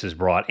of cases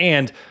brought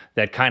and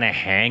that kind of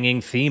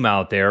hanging theme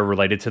out there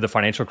related to the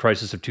financial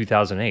crisis of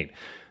 2008.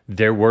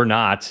 There were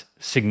not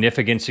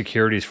significant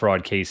securities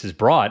fraud cases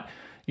brought,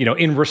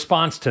 in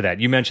response to that.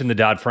 You mentioned the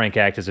Dodd-Frank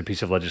Act as a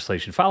piece of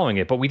legislation following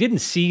it, but we didn't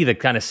see the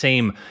kind of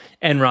same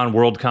Enron,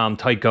 WorldCom,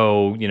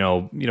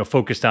 Tyco,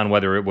 focused on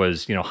whether it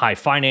was, high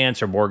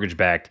finance or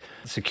mortgage-backed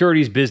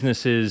securities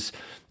businesses.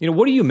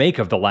 What do you make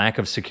of the lack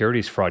of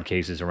securities fraud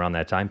cases around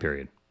that time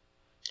period?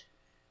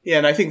 Yeah,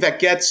 and I think that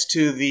gets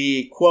to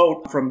the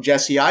quote from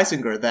Jesse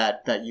Eisinger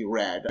that you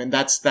read. And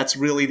that's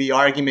really the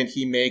argument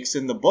he makes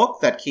in the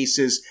book, that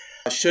cases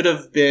should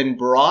have been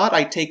brought.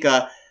 I take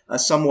a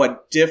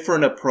somewhat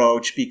different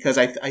approach because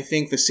I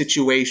think the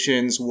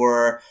situations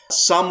were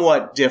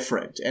somewhat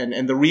different.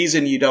 And the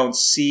reason you don't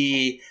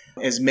see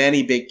as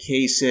many big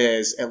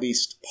cases, at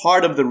least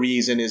part of the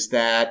reason, is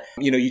that,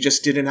 you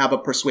just didn't have a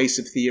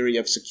persuasive theory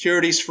of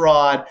securities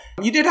fraud.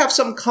 You did have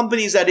some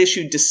companies that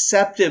issued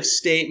deceptive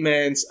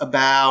statements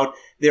about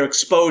their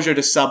exposure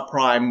to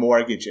subprime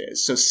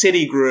mortgages. So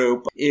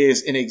Citigroup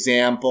is an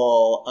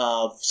example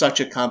of such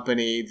a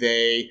company.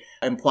 They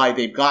imply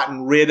they've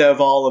gotten rid of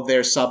all of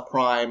their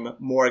subprime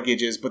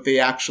mortgages, but they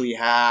actually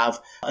have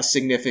a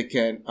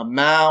significant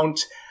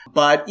amount.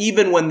 But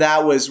even when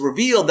that was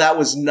revealed, that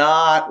was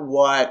not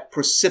what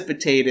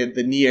precipitated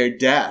the near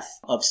death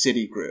of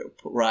Citigroup,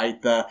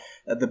 right?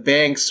 The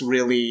banks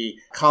really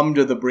come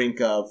to the brink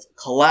of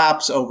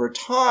collapse over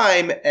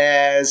time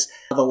as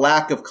the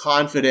lack of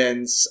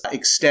confidence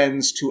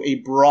extends to a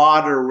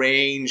broader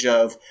range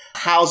of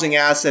housing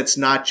assets,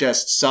 not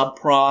just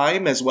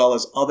subprime, as well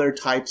as other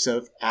types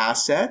of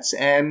assets.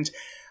 And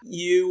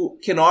you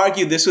can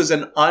argue this was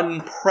an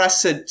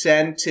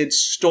unprecedented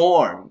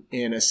storm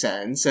in a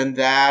sense, and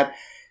that,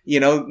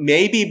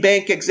 maybe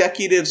bank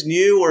executives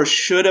knew or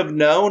should have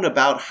known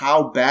about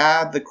how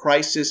bad the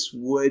crisis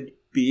would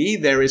be.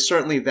 There is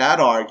certainly that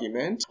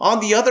argument. On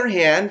the other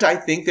hand, I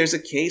think there's a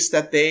case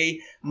that they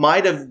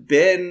might have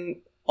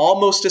been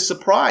almost as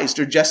surprised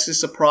or just as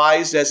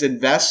surprised as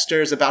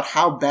investors about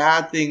how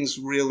bad things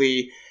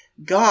really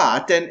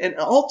got. And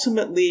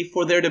ultimately,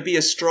 for there to be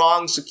a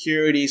strong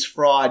securities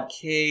fraud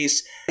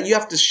case, you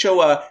have to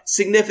show a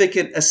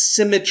significant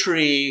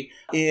asymmetry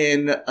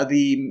in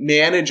the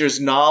manager's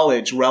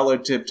knowledge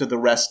relative to the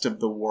rest of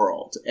the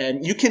world.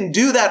 And you can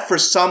do that for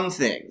some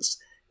things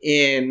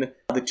in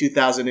the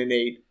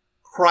 2008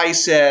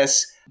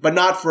 crisis, but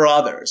not for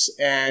others.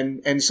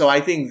 And so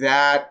I think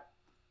that,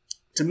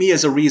 to me,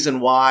 is a reason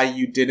why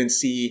you didn't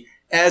see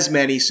as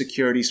many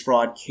securities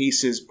fraud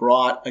cases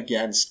brought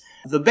against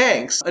the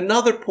banks.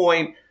 Another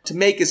point to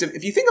make is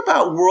if you think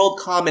about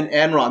WorldCom and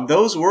Enron,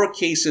 those were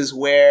cases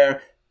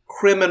where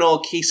criminal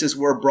cases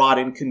were brought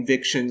and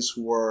convictions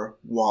were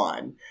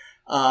won.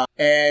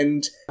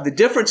 And the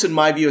difference in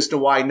my view as to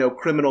why no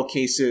criminal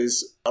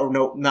cases, or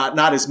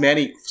not as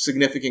many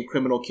significant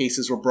criminal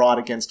cases were brought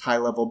against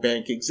high-level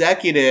bank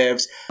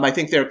executives, I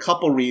think there are a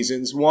couple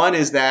reasons. One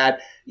is that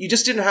you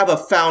just didn't have a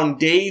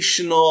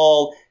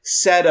foundational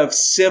set of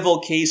civil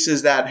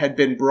cases that had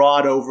been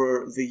brought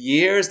over the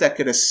years that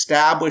could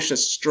establish a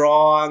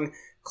strong,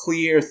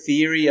 clear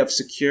theory of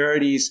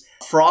securities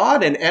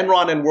fraud. And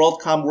Enron and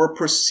WorldCom were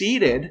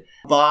preceded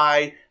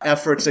by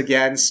efforts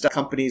against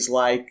companies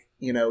like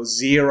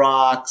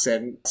Xerox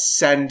and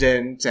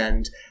Ascendant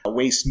and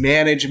Waste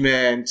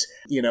Management.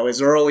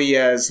 As early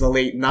as the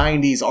late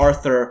 90s,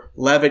 Arthur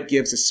Levitt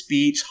gives a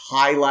speech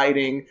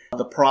highlighting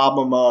the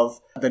problem of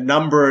the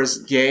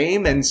numbers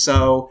game. And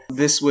so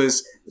this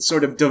was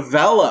sort of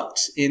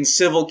developed in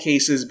civil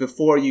cases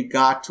before you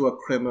got to a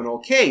criminal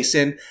case.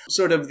 And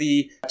sort of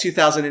the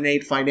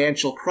 2008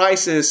 financial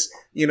crisis,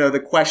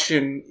 the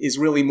question is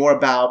really more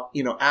about,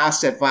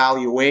 asset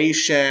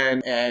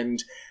valuation,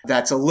 and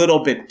that's a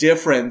little bit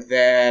different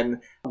than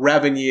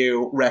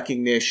revenue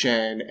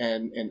recognition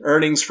and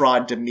earnings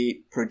fraud to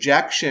meet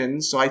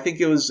projections. So I think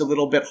it was a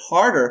little bit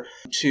harder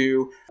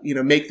to,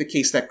 make the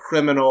case that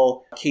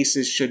criminal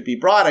cases should be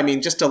brought. I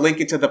mean, just to link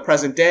it to the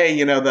present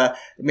day, the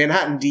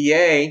Manhattan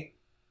DA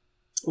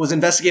was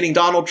investigating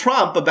Donald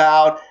Trump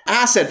about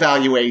asset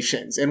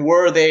valuations, and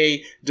were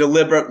they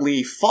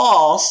deliberately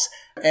false?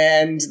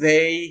 And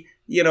they,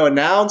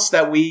 announced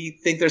that we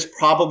think there's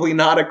probably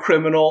not a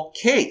criminal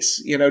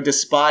case,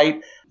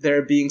 despite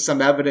there being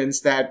some evidence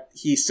that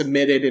he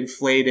submitted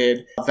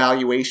inflated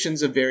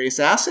valuations of various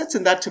assets.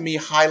 And that to me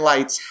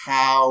highlights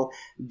how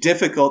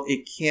difficult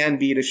it can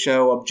be to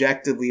show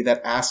objectively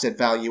that asset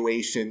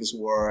valuations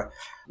were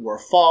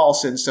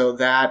false. And so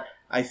that,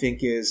 I think,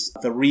 is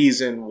the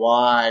reason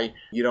why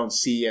you don't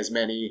see as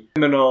many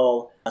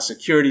criminal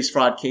securities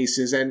fraud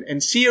cases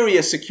and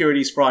serious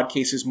securities fraud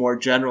cases more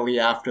generally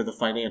after the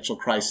financial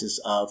crisis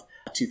of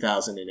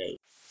 2008.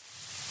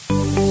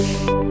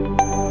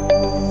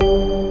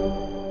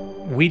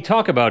 We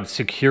talk about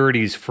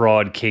securities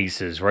fraud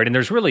cases, right? And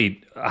there's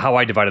really how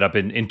I divide it up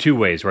in two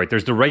ways, right?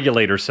 There's the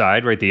regulator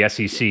side, right? The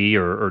SEC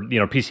or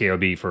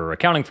PCAOB for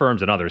accounting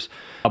firms and others,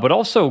 but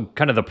also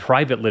kind of the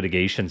private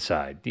litigation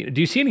side.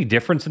 Do you see any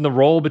difference in the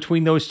role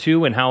between those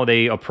two and how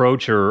they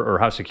approach or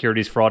how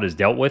securities fraud is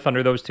dealt with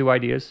under those two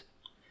ideas?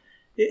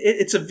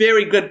 It's a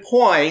very good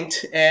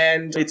point,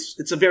 and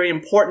it's a very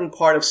important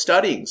part of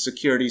studying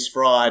securities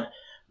fraud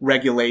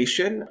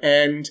regulation.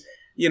 And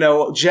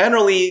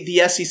generally the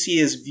SEC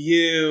is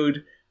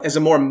viewed as a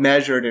more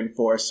measured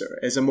enforcer,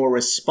 as a more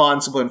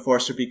responsible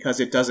enforcer, because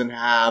it doesn't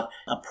have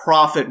a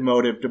profit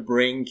motive to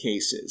bring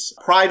cases.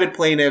 Private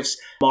plaintiffs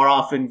are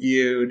often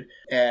viewed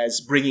as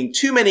bringing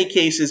too many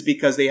cases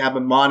because they have a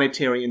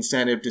monetary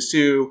incentive to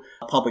sue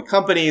public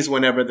companies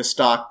whenever the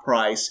stock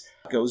price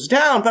goes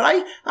down. But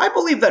I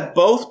believe that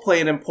both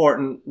play an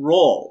important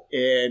role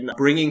in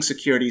bringing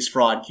securities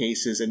fraud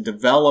cases and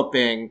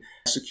developing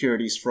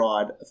securities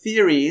fraud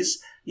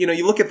theories.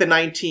 You look at the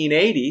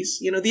 1980s,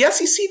 the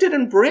SEC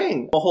didn't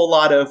bring a whole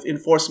lot of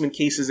enforcement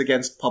cases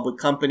against public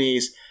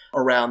companies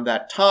around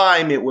that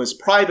time. It was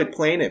private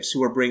plaintiffs who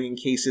were bringing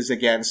cases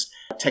against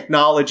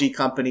technology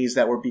companies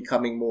that were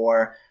becoming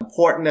more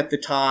important at the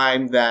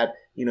time, that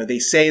they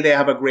say they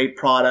have a great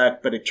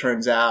product, but it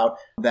turns out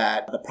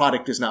that the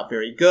product is not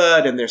very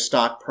good and their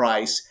stock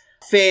price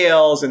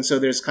fails. And so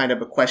there's kind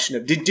of a question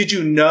of, did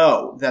you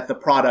know that the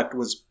product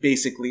was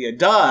basically a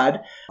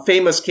dud? A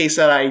famous case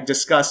that I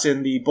discuss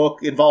in the book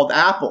involved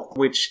Apple,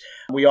 which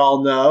we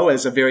all know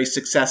as a very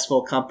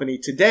successful company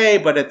today.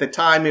 But at the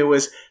time, it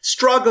was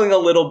struggling a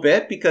little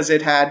bit because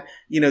it had,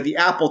 the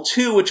Apple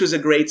II, which was a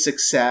great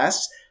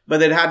success,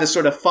 but it had to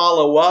sort of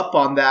follow up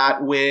on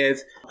that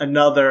with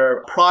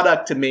another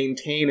product to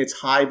maintain its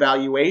high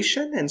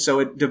valuation. And so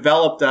it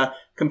developed a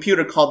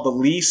computer called the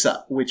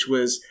Lisa, which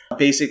was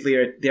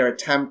basically their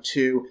attempt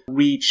to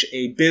reach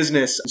a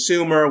business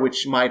consumer,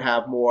 which might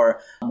have more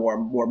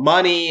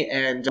money.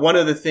 And one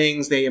of the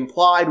things they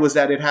implied was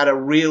that it had a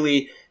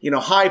really,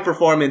 high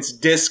performance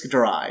disk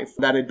drive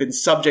that had been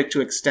subject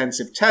to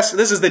extensive tests.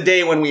 This is the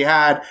day when we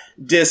had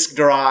disk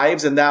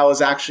drives, and that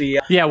was actually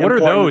what are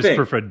those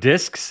for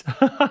disks?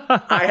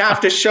 I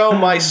have to show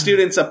my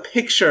students a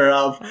picture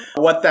of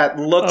what that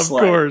looks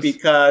like,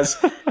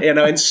 because,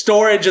 and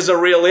storage is a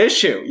real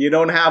issue. You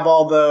don't have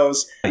all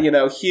those,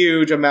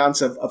 huge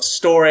amounts of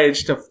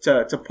storage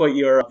to put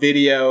your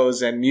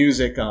videos and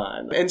music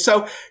on. And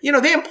so,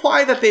 they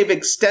imply that they've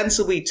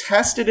extensively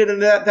tested it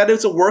and that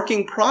it's a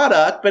working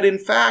product, but in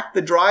fact,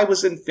 the drive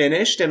wasn't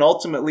finished and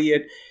ultimately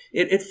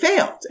it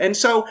failed. And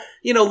so,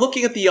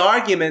 looking at the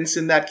arguments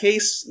in that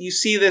case, you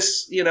see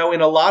this, in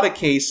a lot of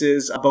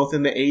cases, both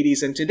in the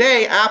 80s and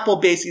today. Apple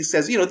basically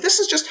says, this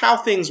is just how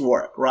things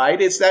work,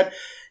 right? It's that,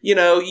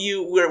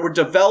 we're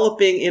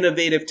developing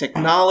innovative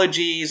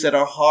technologies that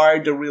are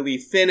hard to really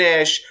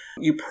finish.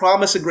 You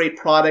promise a great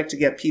product to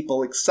get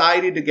people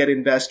excited, to get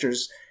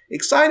investors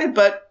excited,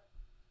 but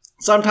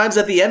sometimes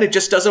at the end, it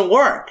just doesn't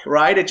work,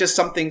 right?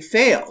 something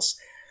fails.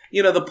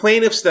 The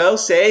plaintiffs, though,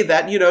 say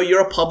that,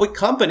 you're a public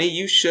company.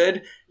 You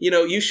should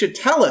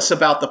tell us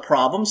about the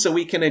problem so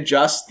we can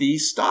adjust the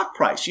stock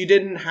price. You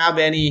didn't have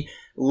any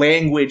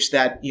language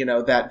that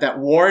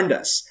warned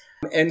us.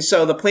 And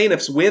so the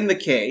plaintiffs win the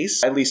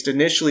case. At least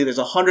initially, there's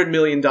a $100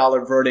 million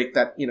verdict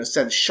that,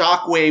 sends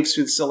shockwaves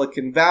through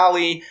Silicon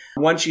Valley.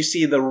 Once you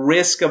see the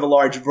risk of a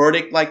large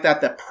verdict like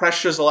that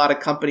pressures a lot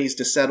of companies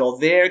to settle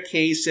their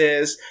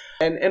cases.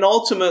 And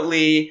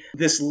ultimately,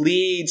 this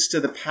leads to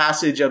the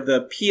passage of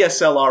the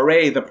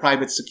PSLRA, the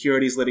Private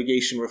Securities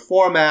Litigation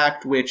Reform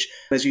Act, which,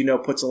 as you know,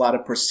 puts a lot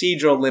of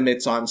procedural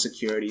limits on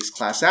securities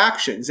class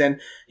actions. And,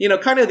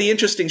 kind of the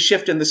interesting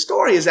shift in the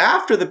story is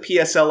after the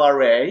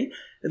PSLRA,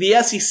 the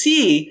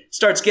SEC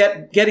starts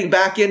getting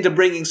back into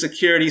bringing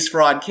securities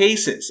fraud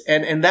cases.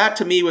 And that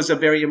to me was a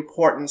very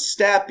important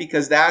step,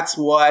 because that's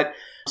what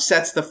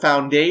sets the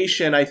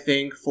foundation, I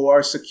think,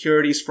 for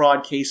securities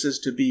fraud cases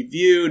to be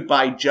viewed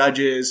by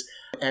judges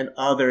and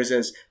others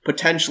as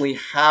potentially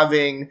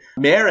having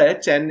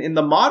merit. And in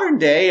the modern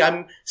day,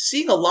 I'm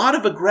seeing a lot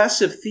of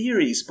aggressive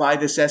theories by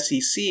this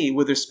SEC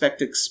with respect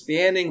to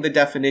expanding the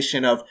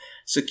definition of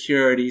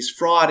securities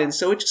fraud. And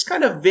so it just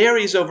kind of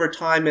varies over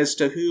time as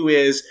to who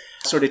is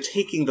sort of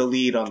taking the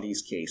lead on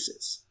these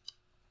cases.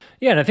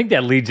 Yeah, and I think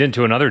that leads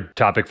into another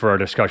topic for our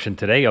discussion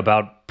today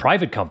about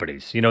private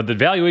companies. The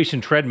valuation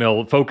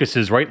treadmill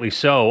focuses, rightly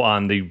so,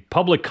 on the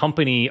public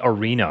company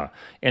arena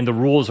and the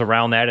rules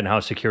around that and how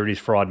securities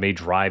fraud may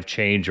drive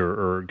change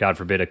or God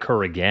forbid,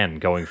 occur again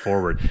going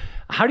forward.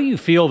 How do you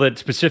feel that,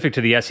 specific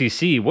to the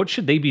SEC, what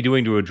should they be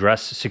doing to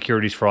address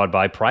securities fraud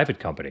by private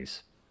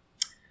companies?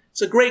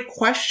 It's a great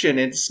question.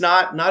 It's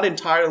not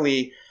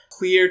entirely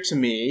clear to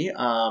me,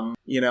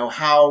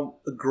 how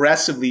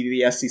aggressively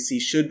the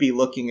SEC should be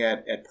looking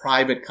at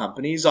private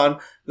companies. On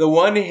the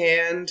one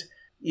hand,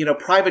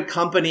 private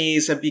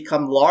companies have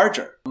become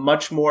larger,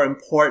 much more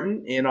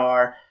important in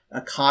our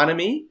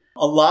economy.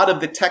 A lot of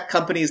the tech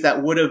companies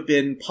that would have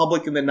been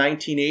public in the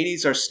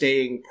 1980s are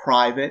staying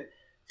private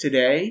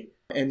today.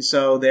 And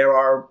so there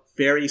are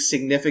very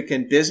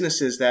significant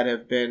businesses that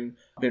have been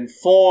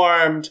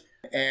formed.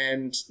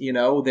 And,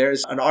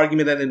 there's an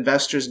argument that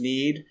investors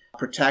need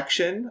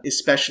protection,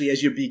 especially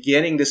as you're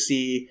beginning to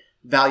see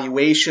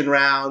valuation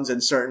rounds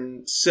and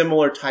certain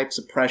similar types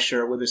of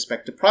pressure with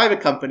respect to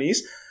private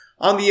companies.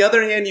 On the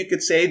other hand, you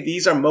could say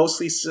these are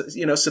mostly,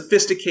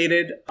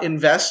 sophisticated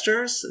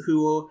investors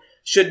who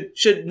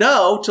should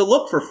know to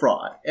look for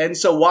fraud. And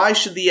so why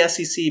should the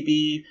SEC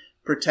be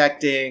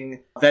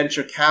protecting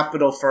venture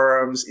capital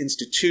firms,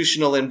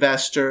 institutional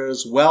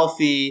investors,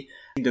 wealthy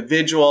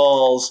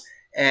individuals?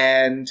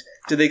 And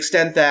to the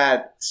extent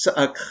that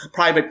a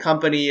private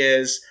company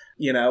is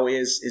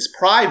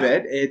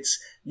private,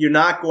 you're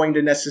not going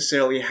to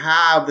necessarily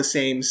have the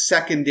same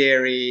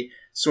secondary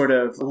sort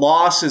of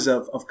losses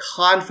of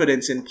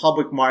confidence in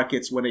public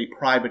markets when a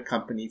private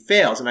company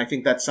fails. And I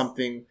think that's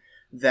something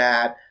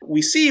that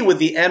we see with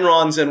the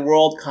Enrons and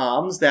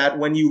WorldComs, that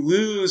when you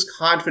lose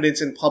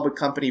confidence in public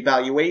company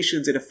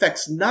valuations, it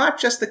affects not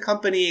just the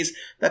companies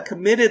that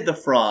committed the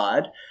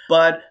fraud,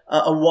 but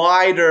a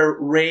wider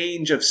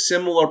range of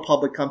similar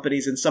public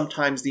companies and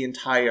sometimes the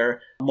entire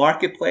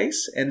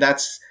marketplace. And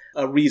that's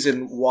a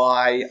reason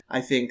why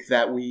I think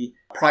that we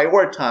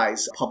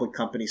prioritize public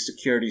company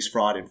securities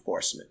fraud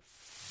enforcement.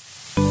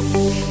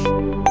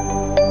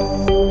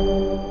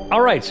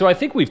 All right, so I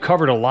think we've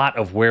covered a lot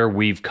of where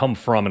we've come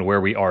from and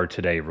where we are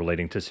today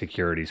relating to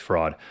securities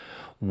fraud.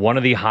 One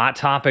of the hot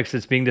topics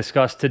that's being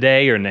discussed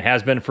today, and it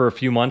has been for a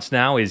few months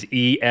now, is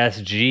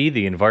ESG,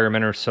 the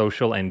environmental,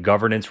 social, and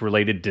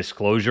governance-related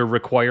disclosure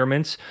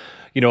requirements.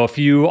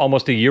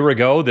 Almost a year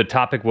ago, the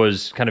topic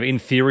was kind of in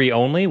theory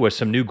only, with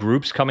some new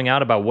groups coming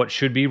out about what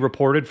should be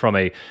reported from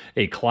a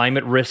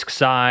climate risk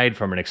side,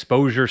 from an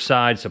exposure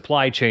side,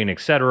 supply chain, et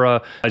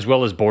cetera, as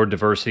well as board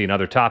diversity and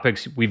other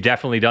topics. We've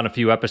definitely done a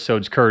few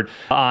episodes, Kurt,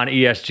 on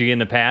ESG in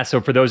the past.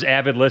 So for those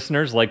avid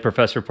listeners, like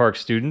Professor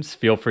Park's students,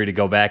 feel free to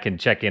go back and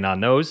check in on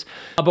those.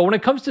 But when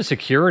it comes to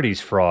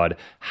securities fraud,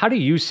 how do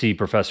you see,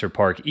 Professor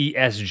Park,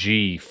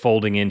 ESG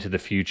folding into the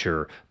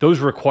future? Those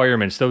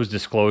requirements, those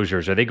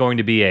disclosures, are they going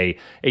to be a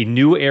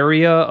new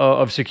area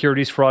of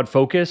securities fraud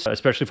focus,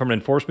 especially from an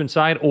enforcement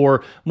side,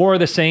 or more of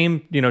the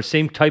same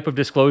type of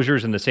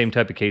disclosures and the same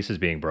type of cases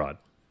being brought?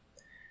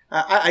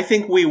 I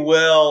think we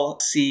will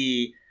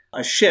see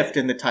a shift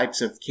in the types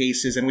of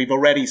cases, and we've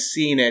already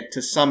seen it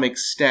to some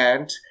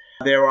extent.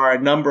 There are a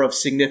number of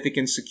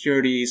significant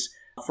securities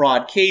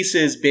fraud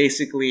cases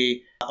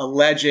basically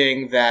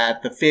alleging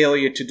that the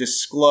failure to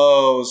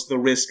disclose the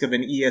risk of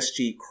an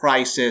ESG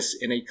crisis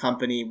in a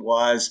company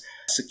was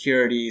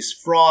securities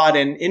fraud.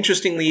 And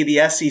interestingly,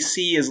 the SEC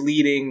is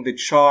leading the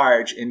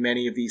charge in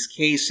many of these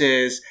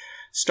cases.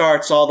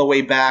 Starts all the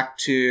way back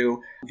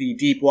to the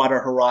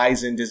Deepwater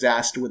Horizon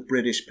disaster with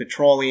British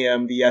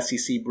Petroleum. The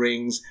SEC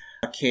brings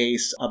a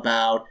case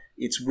about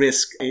its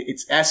risk,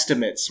 its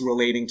estimates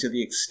relating to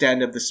the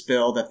extent of the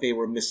spill, that they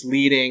were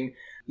misleading.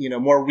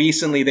 More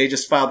recently, they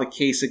just filed a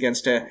case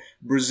against a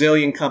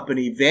Brazilian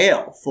company,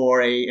 Vale,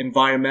 for a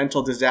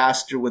environmental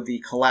disaster with the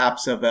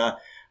collapse of a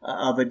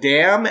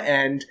dam.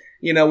 And,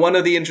 one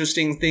of the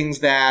interesting things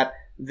that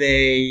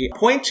they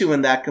point to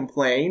in that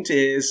complaint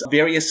is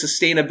various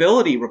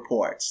sustainability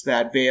reports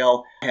that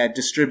Vale had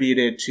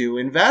distributed to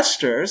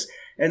investors.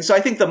 And so I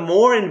think the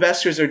more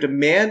investors are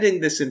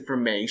demanding this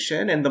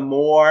information and the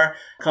more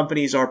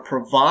companies are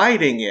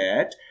providing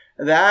it,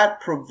 that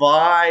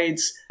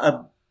provides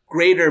a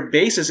greater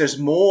basis. There's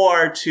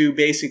more to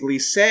basically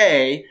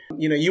say,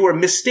 you are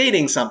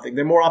misstating something.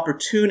 There are more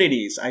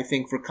opportunities, I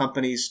think, for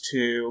companies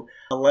to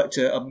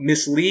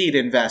mislead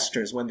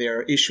investors when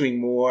they're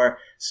issuing more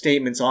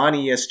statements on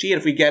ESG. And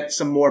if we get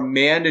some more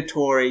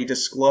mandatory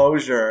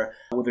disclosure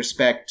with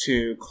respect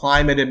to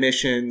climate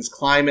emissions,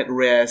 climate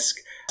risk,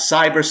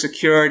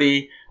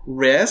 cybersecurity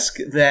risk,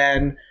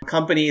 then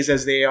companies,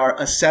 as they are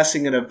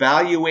assessing and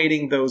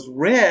evaluating those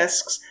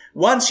risks,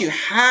 once you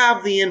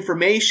have the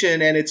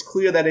information and it's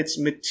clear that it's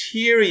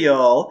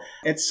material,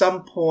 at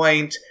some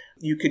point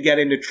you could get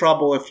into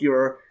trouble if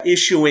you're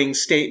issuing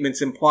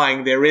statements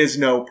implying there is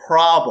no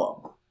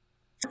problem.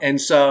 And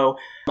so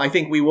I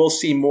think we will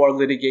see more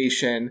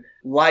litigation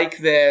like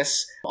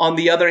this. On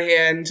the other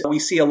hand, we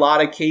see a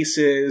lot of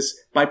cases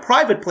by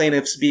private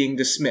plaintiffs being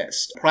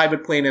dismissed.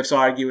 Private plaintiffs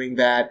arguing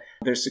that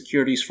there's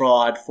securities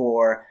fraud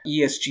for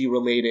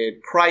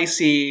ESG-related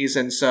crises.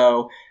 And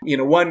so,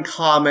 one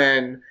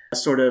common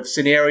sort of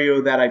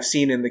scenario that I've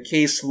seen in the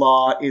case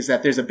law is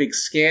that there's a big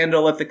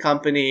scandal at the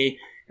company,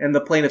 and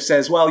the plaintiff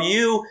says, well,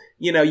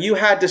 you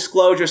had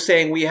disclosure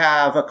saying we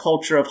have a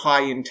culture of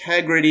high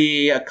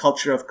integrity, a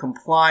culture of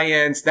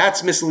compliance.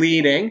 That's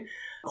misleading.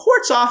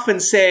 Courts often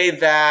say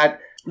that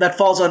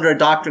falls under a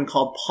doctrine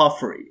called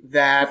puffery,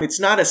 that it's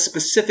not a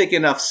specific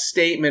enough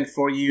statement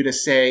for you to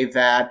say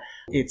that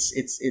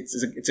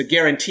it's a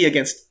guarantee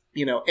against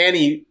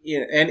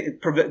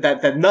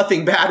that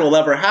nothing bad will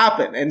ever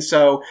happen. And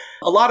so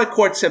a lot of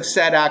courts have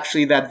said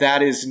actually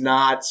that is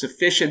not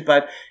sufficient.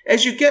 But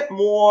as you get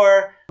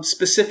more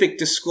specific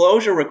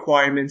disclosure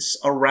requirements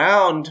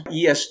around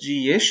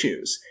ESG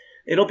issues,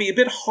 it'll be a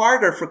bit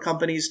harder for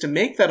companies to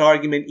make that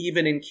argument,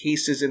 even in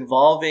cases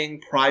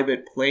involving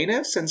private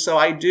plaintiffs. And so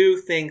I do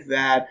think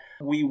that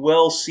we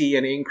will see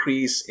an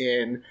increase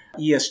in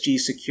ESG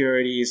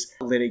securities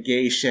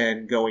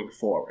litigation going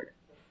forward.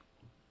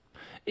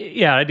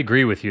 Yeah, I'd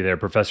agree with you there,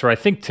 Professor. I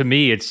think to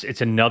me,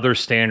 it's another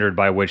standard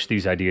by which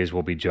these ideas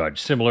will be judged,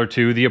 similar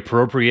to the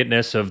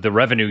appropriateness of the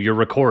revenue you're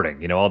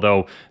recording.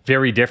 Although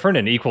very different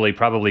and equally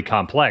probably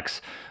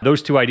complex,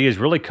 those two ideas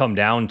really come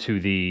down to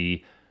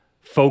the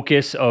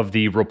focus of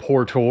the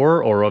reporter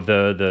or of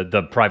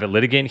the private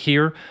litigant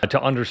here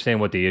to understand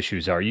what the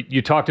issues are.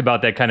 You talked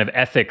about that kind of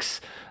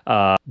ethics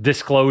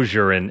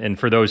disclosure, and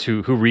for those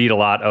who read a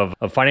lot of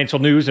financial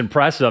news and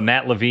press,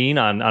 Matt Levine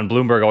on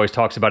Bloomberg always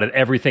talks about it.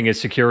 Everything is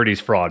securities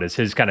fraud is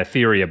his kind of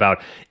theory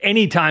about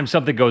anytime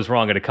something goes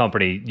wrong at a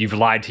company, you've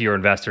lied to your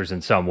investors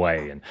in some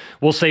way. And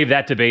we'll save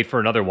that debate for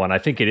another one. I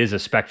think it is a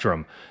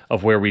spectrum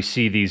of where we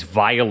see these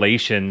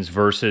violations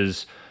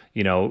versus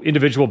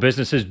individual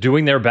businesses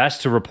doing their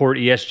best to report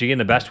ESG in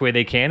the best way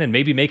they can and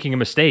maybe making a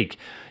mistake.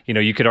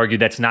 You could argue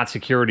that's not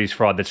securities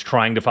fraud, that's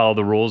trying to follow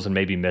the rules and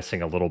maybe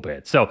missing a little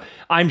bit. So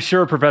I'm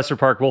sure, Professor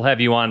Park, we'll have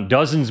you on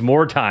dozens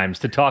more times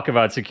to talk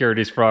about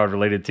securities fraud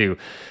related to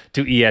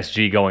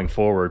ESG going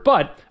forward.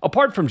 But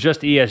apart from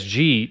just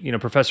ESG,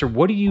 Professor,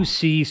 what do you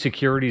see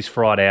securities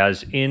fraud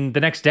as in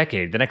the next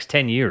decade, the next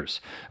 10 years?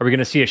 Are we going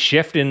to see a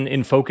shift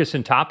in focus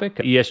and topic,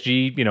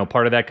 ESG,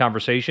 part of that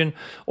conversation?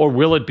 Or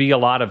will it be a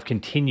lot of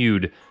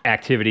continued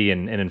activity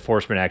and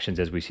enforcement actions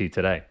as we see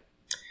today?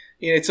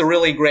 It's a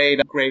really great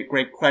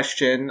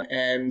question.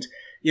 And,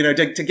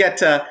 to get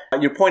to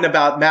your point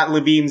about Matt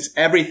Levine's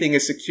everything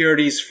is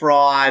securities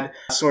fraud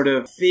sort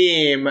of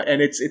theme,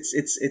 and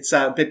it's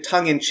a bit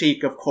tongue in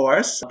cheek, of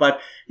course. But,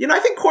 I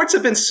think courts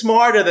have been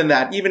smarter than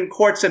that, even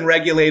courts and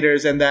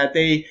regulators, and that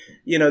they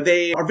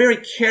are very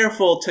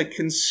careful to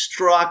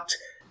construct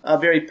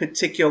very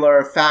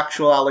particular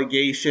factual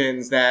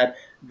allegations that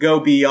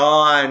go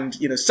beyond,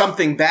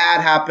 something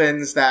bad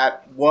happens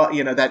that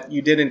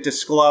you didn't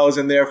disclose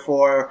and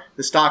therefore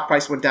the stock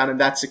price went down and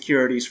that's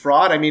securities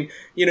fraud. I mean,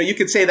 you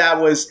could say that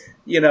was,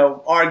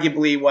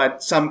 arguably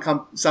what some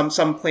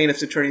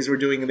plaintiffs' attorneys were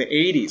doing in the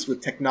 80s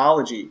with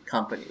technology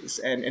companies.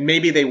 And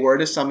maybe they were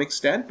to some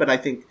extent, but I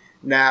think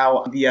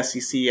now the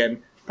SEC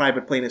and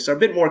private plaintiffs are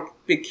a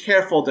bit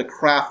careful to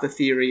craft the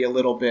theory a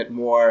little bit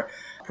more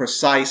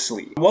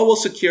precisely. What will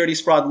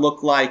securities fraud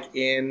look like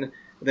in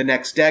the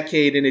next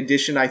decade? In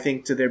addition, I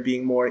think, to there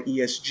being more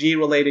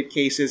ESG-related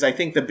cases, I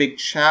think the big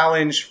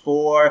challenge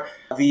for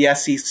the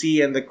SEC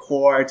and the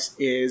courts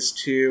is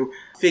to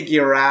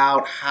figure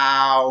out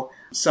how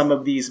some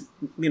of these,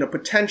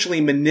 potentially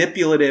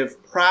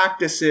manipulative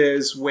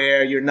practices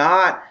where you're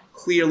not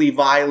clearly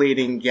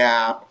violating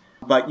GAAP,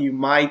 but you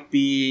might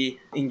be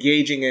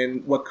engaging in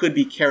what could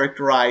be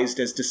characterized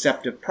as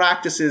deceptive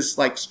practices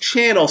like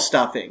channel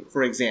stuffing,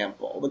 for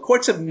example. The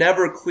courts have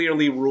never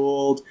clearly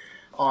ruled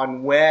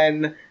on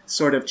when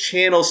sort of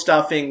channel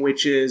stuffing,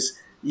 which is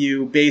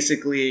you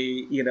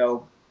basically,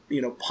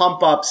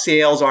 pump up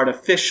sales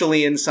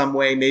artificially in some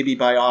way, maybe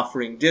by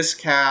offering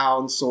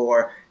discounts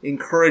or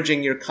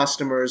encouraging your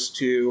customers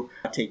to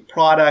take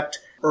product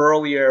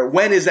earlier.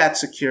 When is that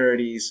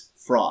securities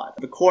fraud?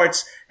 The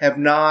courts have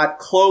not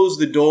closed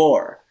the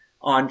door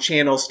on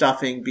channel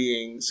stuffing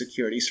being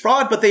securities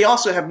fraud, but they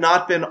also have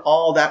not been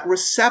all that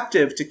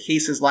receptive to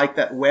cases like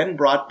that when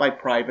brought by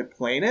private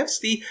plaintiffs.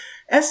 The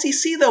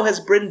SEC, though,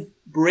 has been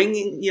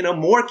bringing,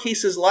 more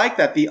cases like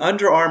that. The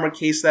Under Armour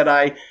case that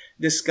I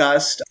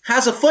discussed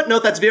has a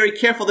footnote that's very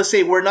careful to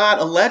say we're not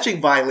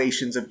alleging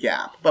violations of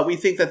GAAP, but we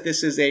think that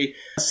this is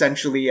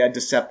essentially a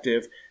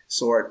deceptive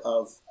sort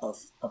of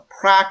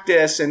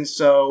practice. And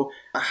so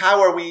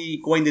how are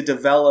we going to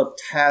develop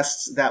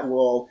tests that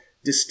will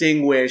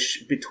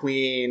distinguish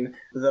between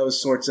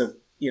those sorts of,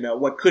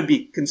 what could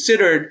be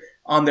considered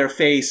on their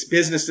face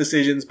business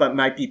decisions, but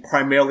might be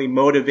primarily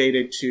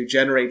motivated to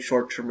generate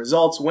short-term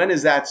results? When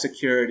is that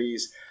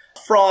securities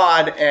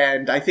fraud?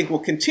 And I think we'll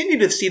continue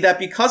to see that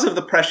because of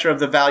the pressure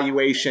of the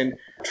valuation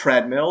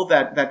treadmill,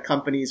 that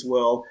companies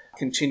will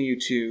continue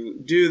to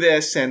do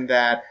this, and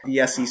that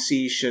the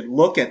SEC should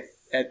look at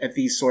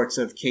these sorts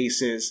of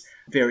cases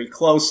very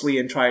closely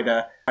and try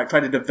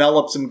to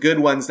develop some good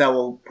ones that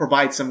will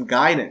provide some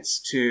guidance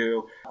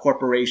to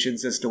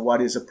corporations as to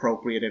what is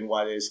appropriate and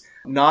what is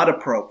not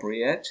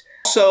appropriate.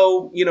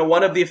 So,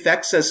 one of the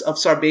effects of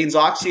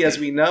Sarbanes-Oxley, as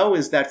we know,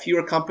 is that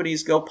fewer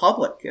companies go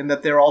public and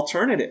that there are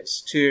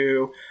alternatives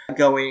to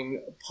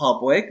going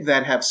public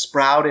that have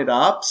sprouted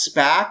up.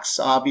 SPACs,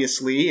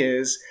 obviously,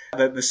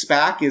 the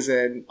SPAC is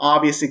an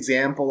obvious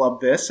example of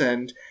this,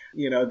 and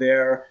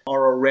there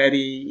are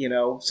already,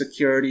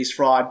 securities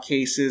fraud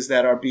cases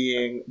that are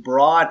being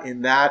brought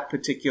in that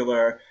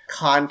particular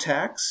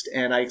context.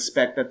 And I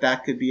expect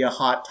that could be a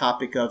hot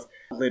topic of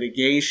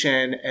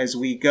litigation as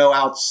we go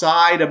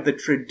outside of the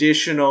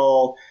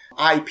traditional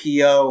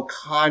IPO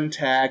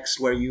context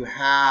where you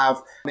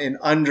have an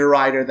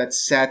underwriter that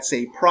sets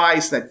a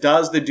price, that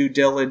does the due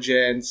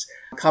diligence.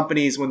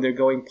 Companies, when they're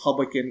going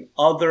public in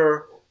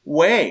other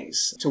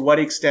ways, to what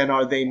extent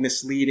are they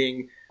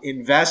misleading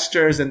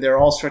investors? And there are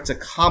all sorts of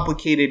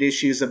complicated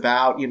issues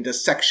about,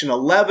 does Section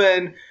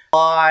 11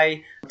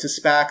 apply to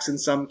SPACs in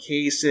some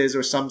cases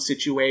or some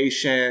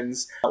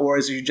situations, or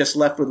is you just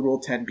left with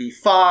Rule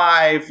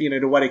 10b-5?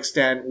 To what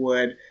extent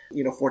would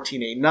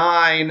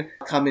 14a-9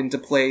 come into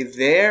play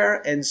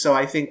there? And so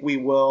I think we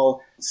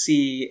will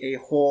see a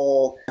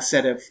whole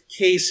set of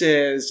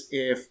cases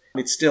if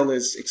it still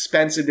is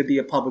expensive to be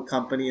a public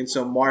company, and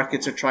so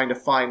markets are trying to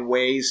find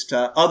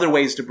other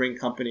ways to bring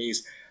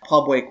companies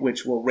public,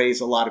 which will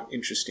raise a lot of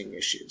interesting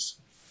issues.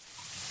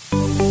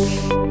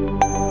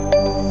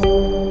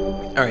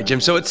 All right,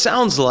 Jim. So it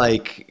sounds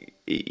like,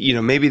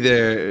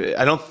 maybe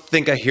I don't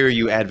think I hear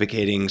you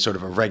advocating sort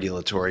of a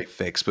regulatory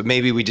fix, but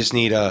maybe we just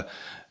need a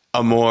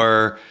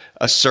more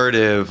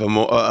assertive,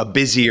 a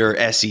busier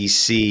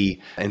SEC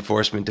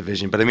enforcement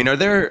division. But I mean, are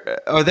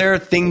there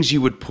things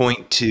you would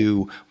point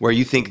to where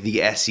you think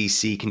the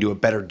SEC can do a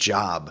better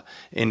job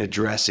in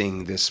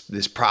addressing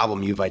this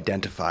problem you've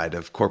identified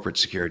of corporate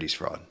securities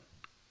fraud?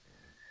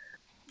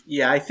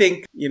 Yeah, I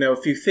think,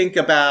 if you think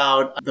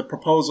about the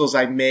proposals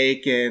I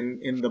make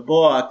in the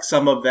book,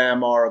 some of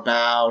them are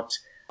about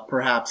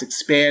perhaps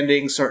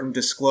expanding certain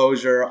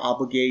disclosure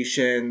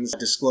obligations,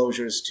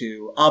 disclosures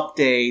to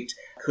update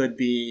could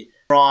be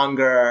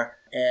stronger.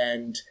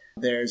 And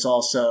there's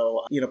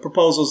also,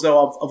 proposals,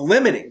 though, of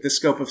limiting the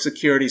scope of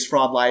securities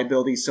fraud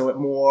liability so it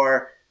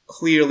more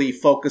clearly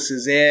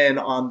focuses in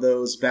on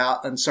those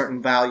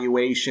uncertain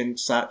valuation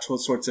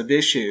sorts of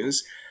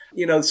issues.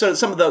 So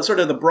some of the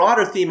sort of the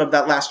broader theme of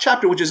that last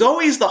chapter, which is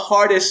always the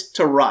hardest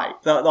to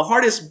write. The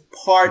hardest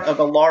part of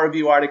a law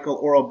review article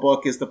or a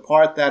book is the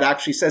part that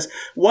actually says,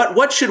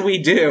 what should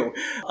we do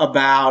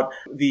about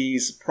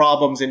these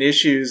problems and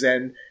issues?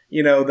 And,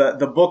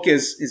 the book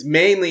is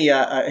mainly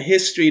a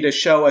history to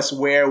show us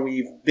where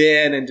we've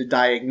been and to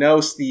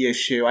diagnose the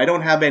issue. I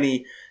don't have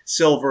any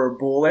silver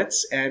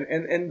bullets. And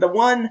the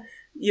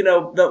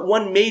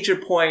one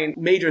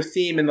major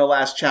theme in the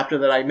last chapter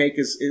that I make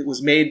it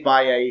was made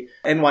by a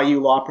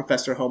NYU law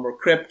professor, Homer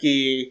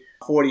Kripke,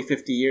 40,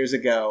 50 years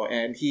ago.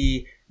 And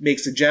he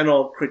makes a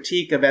general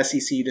critique of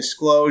SEC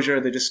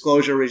disclosure. The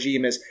disclosure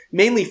regime is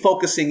mainly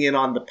focusing in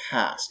on the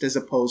past as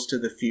opposed to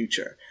the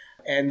future.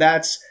 And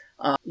that's,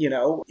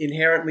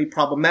 inherently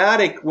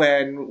problematic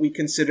when we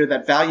consider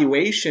that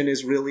valuation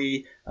is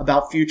really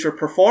about future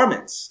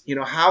performance.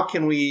 How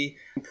can we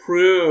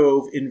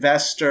improve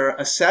investor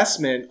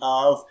assessment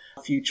of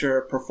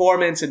future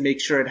performance and make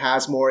sure it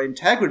has more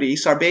integrity?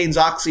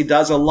 Sarbanes-Oxley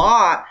does a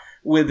lot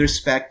with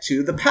respect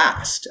to the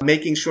past,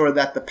 making sure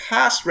that the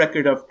past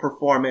record of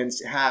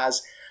performance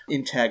has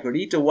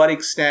integrity. To what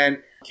extent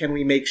can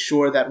we make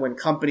sure that when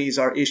companies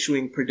are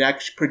issuing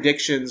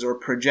predictions or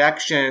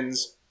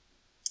projections,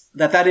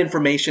 that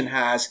information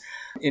has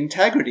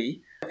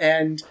integrity?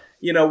 And,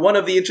 one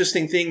of the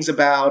interesting things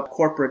about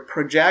corporate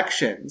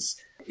projections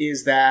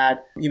is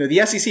that,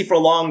 the SEC for a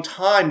long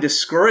time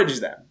discouraged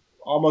them,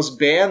 almost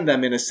banned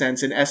them in a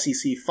sense in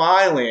SEC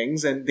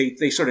filings. And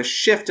they sort of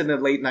shift in the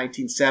late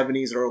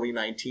 1970s, early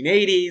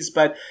 1980s.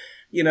 But,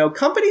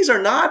 companies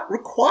are not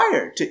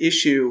required to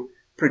issue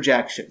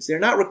projections. They're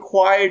not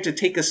required to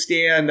take a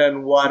stand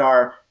on what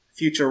our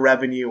future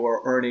revenue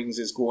or earnings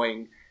is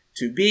going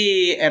to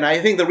be. And I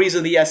think the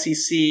reason the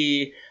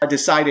SEC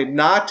decided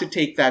not to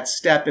take that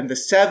step in the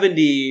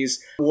 70s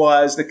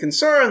was the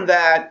concern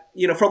that,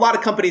 for a lot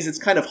of companies, it's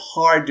kind of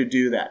hard to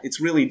do that. It's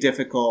really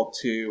difficult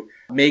to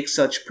make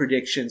such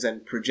predictions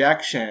and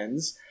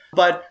projections.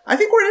 But I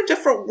think we're in a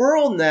different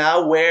world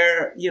now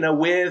where,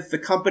 with the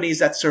companies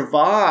that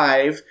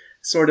survive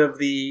sort of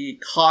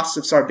the costs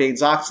of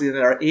Sarbanes-Oxley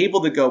that are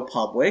able to go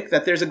public,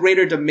 that there's a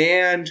greater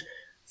demand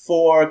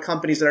for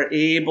companies that are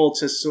able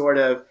to sort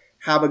of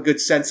have a good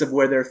sense of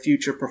where their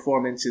future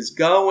performance is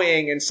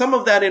going. And some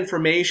of that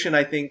information,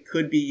 I think,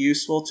 could be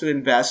useful to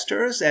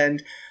investors,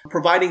 and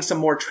providing some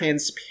more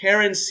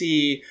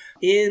transparency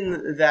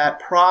in that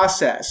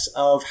process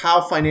of how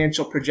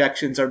financial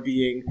projections are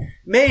being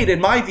made, in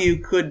my view,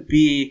 could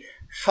be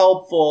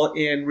helpful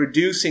in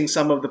reducing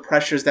some of the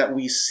pressures that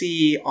we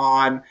see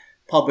on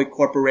public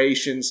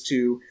corporations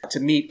to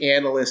meet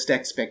analyst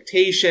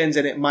expectations.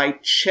 And it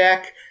might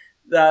check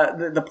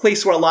the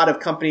place where a lot of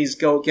companies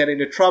get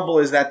into trouble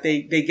is that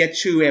they get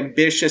too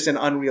ambitious and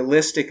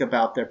unrealistic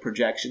about their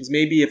projections.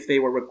 Maybe if they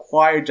were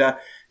required to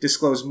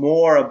disclose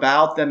more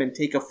about them and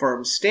take a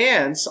firm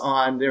stance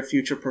on their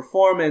future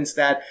performance,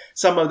 that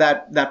some of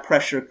that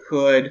pressure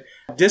could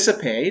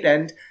dissipate.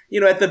 And,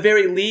 at the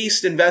very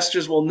least,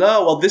 investors will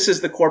know, well, this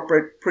is the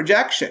corporate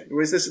projection,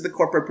 whereas this is the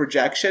corporate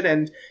projection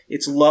and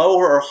it's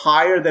lower or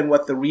higher than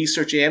what the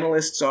research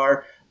analysts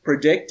are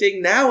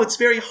predicting. Now it's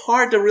very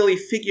hard to really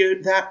figure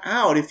that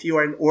out if you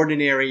are an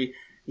ordinary,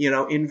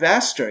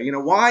 investor.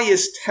 Why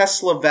is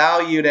Tesla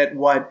valued at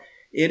what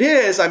it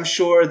is? I'm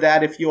sure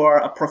that if you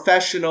are a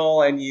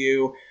professional and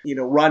you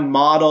run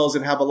models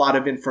and have a lot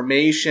of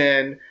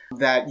information,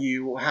 that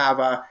you have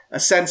a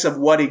sense of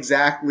what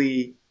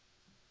exactly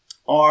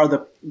are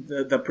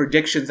the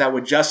predictions that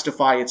would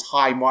justify its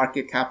high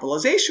market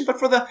capitalization. But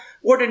for the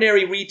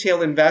ordinary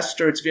retail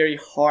investor, it's very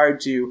hard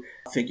to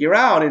figure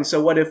out. And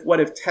so what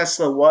if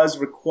Tesla was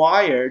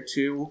required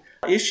to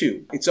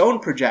issue its own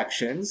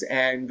projections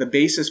and the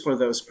basis for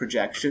those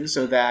projections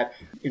so that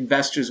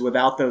investors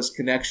without those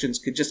connections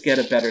could just get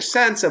a better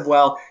sense of,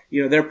 well,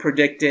 they're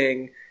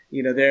predicting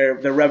their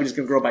revenue is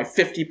going to grow by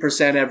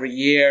 50% every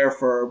year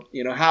for,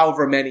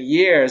 however many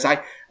years. I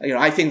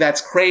think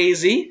that's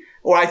crazy,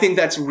 or I think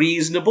that's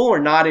reasonable or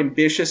not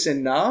ambitious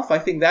enough. I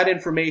think that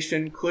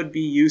information could be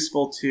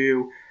useful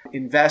to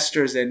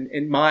investors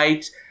and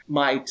might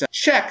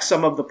check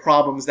some of the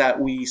problems that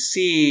we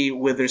see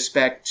with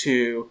respect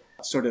to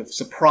sort of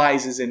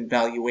surprises in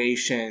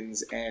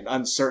valuations and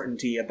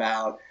uncertainty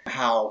about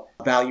how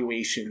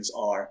valuations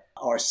are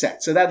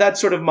set. So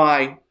that's sort of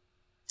my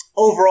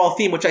overall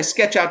theme, which I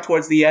sketch out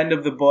towards the end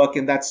of the book,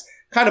 and that's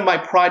kind of my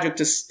project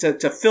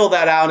to fill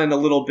that out in a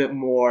little bit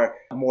more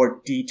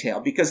detail,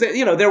 because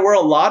there were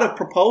a lot of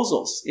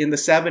proposals in the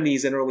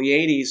 70s and early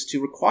 80s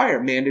to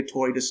require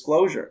mandatory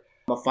disclosure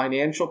of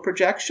financial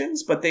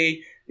projections, but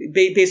they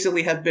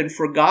basically have been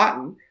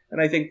forgotten.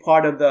 And I think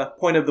part of the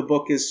point of the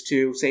book is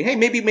to say, hey,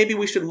 maybe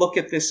we should look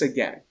at this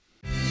again.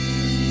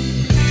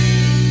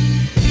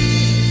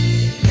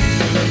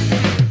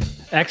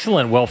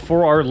 Excellent. Well,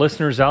 for our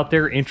listeners out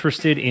there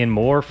interested in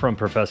more from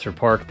Professor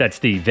Park, that's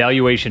The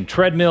Valuation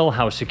Treadmill,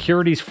 How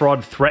Securities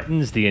Fraud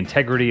Threatens the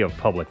Integrity of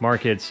Public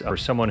Markets. For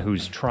someone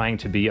who's trying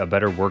to be a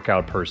better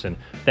workout person,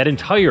 that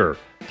entire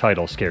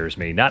title scares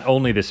me. Not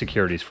only the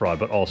securities fraud,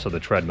 but also the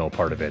treadmill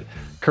part of it.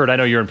 Kurt, I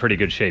know you're in pretty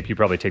good shape. You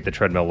probably take the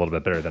treadmill a little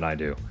bit better than I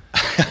do.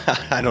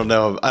 I don't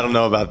know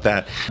about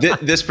that.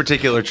 This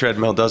particular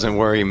treadmill doesn't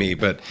worry me,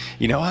 but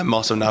I'm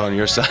also not on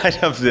your side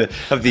of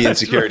the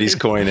insecurities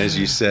coin, as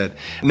you said.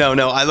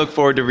 No, I look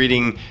forward to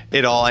reading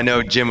it all. I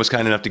know Jim was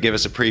kind enough to give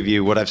us a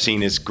preview. What I've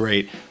seen is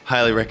great.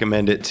 Highly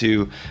recommend it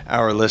to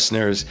our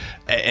listeners.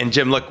 And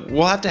Jim, look,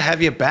 we'll have to have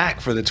you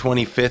back for the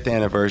 25th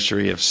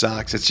anniversary of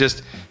SOX. It's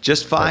just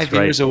 5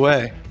 years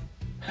away.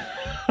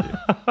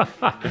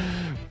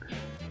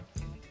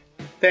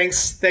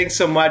 Thanks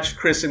so much,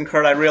 Chris and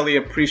Kurt. I really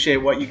appreciate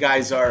what you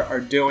guys are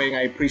doing.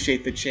 I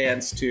appreciate the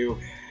chance to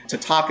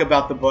talk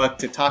about the book,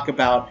 to talk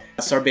about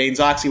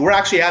Sarbanes-Oxley. We're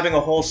actually having a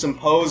whole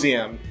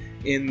symposium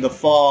in the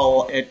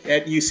fall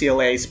at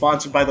UCLA,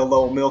 sponsored by the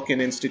Lowell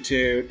Milken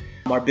Institute,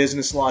 our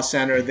business law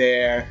center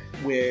there,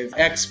 with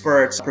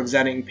experts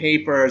presenting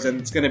papers, and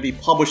it's going to be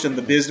published in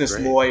The Business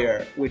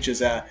Lawyer, which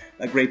is a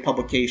great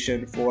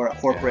publication for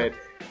corporate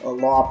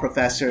law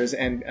professors,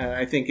 and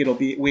I think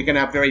we're going to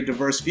have very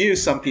diverse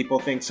views. Some people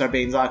think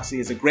Sarbanes-Oxley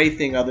is a great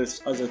thing,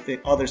 others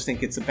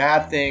think it's a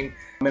bad thing,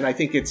 and I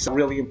think it's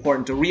really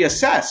important to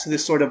reassess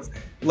this sort of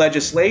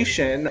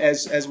legislation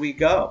as we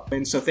go.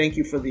 And so thank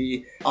you for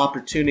the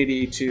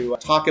opportunity to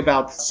talk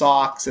about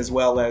SOX as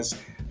well as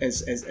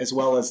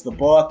the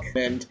book,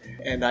 and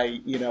I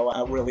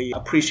really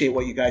appreciate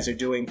what you guys are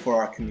doing for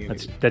our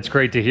community. That's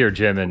great to hear,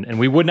 Jim, and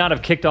we would not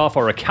have kicked off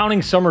our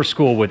accounting summer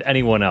school with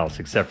anyone else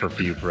except for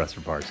you, Professor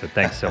Park. So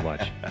thanks so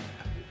much.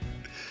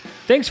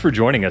 Thanks for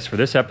joining us for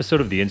this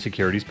episode of the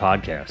Insecurities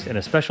Podcast, and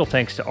a special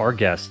thanks to our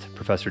guest,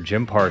 Professor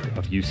Jim Park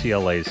of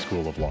UCLA's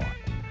School of Law.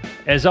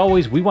 As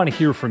always, we want to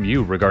hear from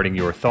you regarding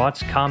your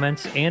thoughts,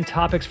 comments, and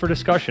topics for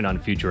discussion on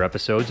future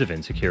episodes of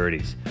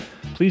Insecurities.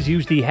 Please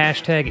use the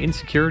hashtag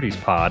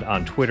InsecuritiesPod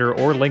on Twitter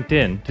or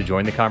LinkedIn to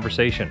join the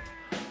conversation.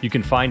 You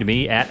can find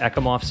me at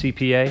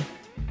EcomoffCPA.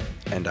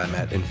 And I'm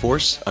at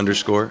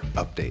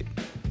Enforce_update.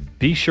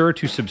 Be sure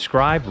to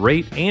subscribe,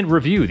 rate, and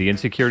review the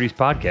Insecurities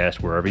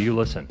Podcast wherever you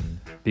listen.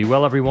 Be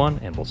well, everyone,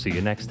 and we'll see you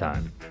next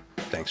time.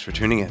 Thanks for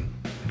tuning in.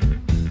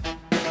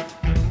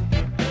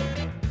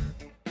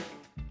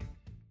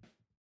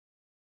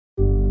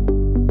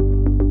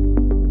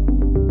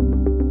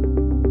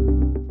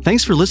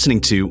 Thanks for listening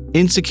to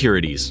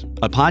Insecurities,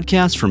 a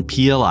podcast from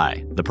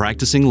PLI, the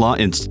Practicing Law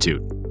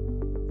Institute.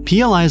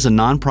 PLI is a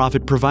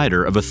nonprofit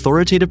provider of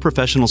authoritative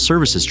professional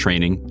services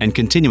training and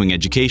continuing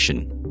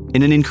education.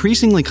 In an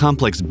increasingly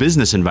complex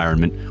business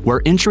environment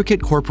where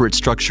intricate corporate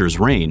structures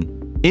reign,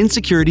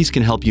 Insecurities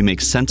can help you make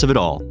sense of it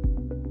all.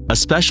 A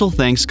special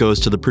thanks goes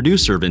to the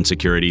producer of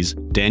Insecurities,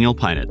 Daniel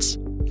Peinitz,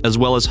 as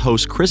well as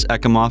hosts Chris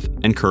Ecomoff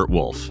and Kurt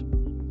Wolf.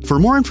 For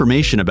more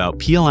information about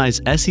PLI's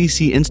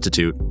SEC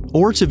Institute,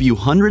 or to view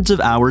hundreds of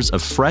hours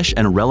of fresh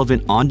and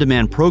relevant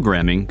on-demand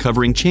programming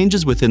covering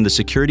changes within the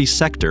securities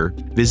sector,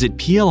 visit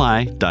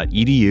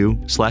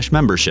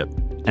pli.edu/membership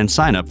and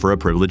sign up for a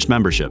privileged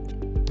membership.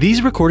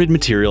 These recorded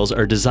materials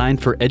are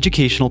designed for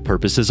educational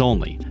purposes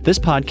only. This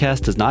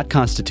podcast does not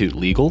constitute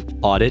legal,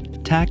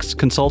 audit, tax,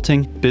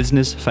 consulting,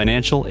 business,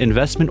 financial,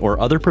 investment, or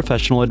other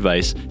professional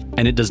advice,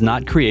 and it does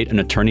not create an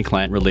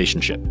attorney-client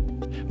relationship.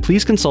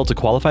 Please consult a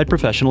qualified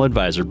professional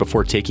advisor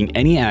before taking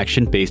any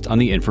action based on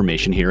the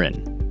information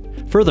herein.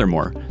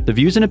 Furthermore, the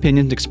views and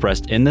opinions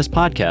expressed in this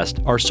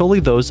podcast are solely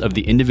those of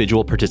the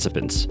individual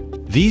participants.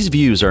 These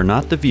views are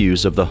not the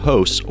views of the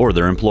hosts or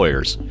their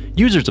employers.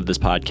 Users of this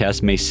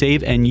podcast may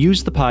save and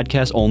use the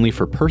podcast only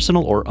for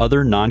personal or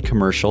other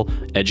non-commercial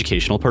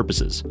educational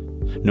purposes.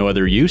 No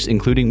other use,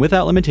 including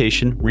without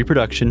limitation,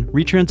 reproduction,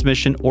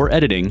 retransmission, or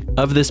editing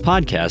of this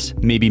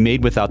podcast may be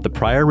made without the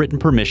prior written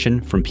permission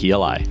from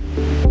PLI.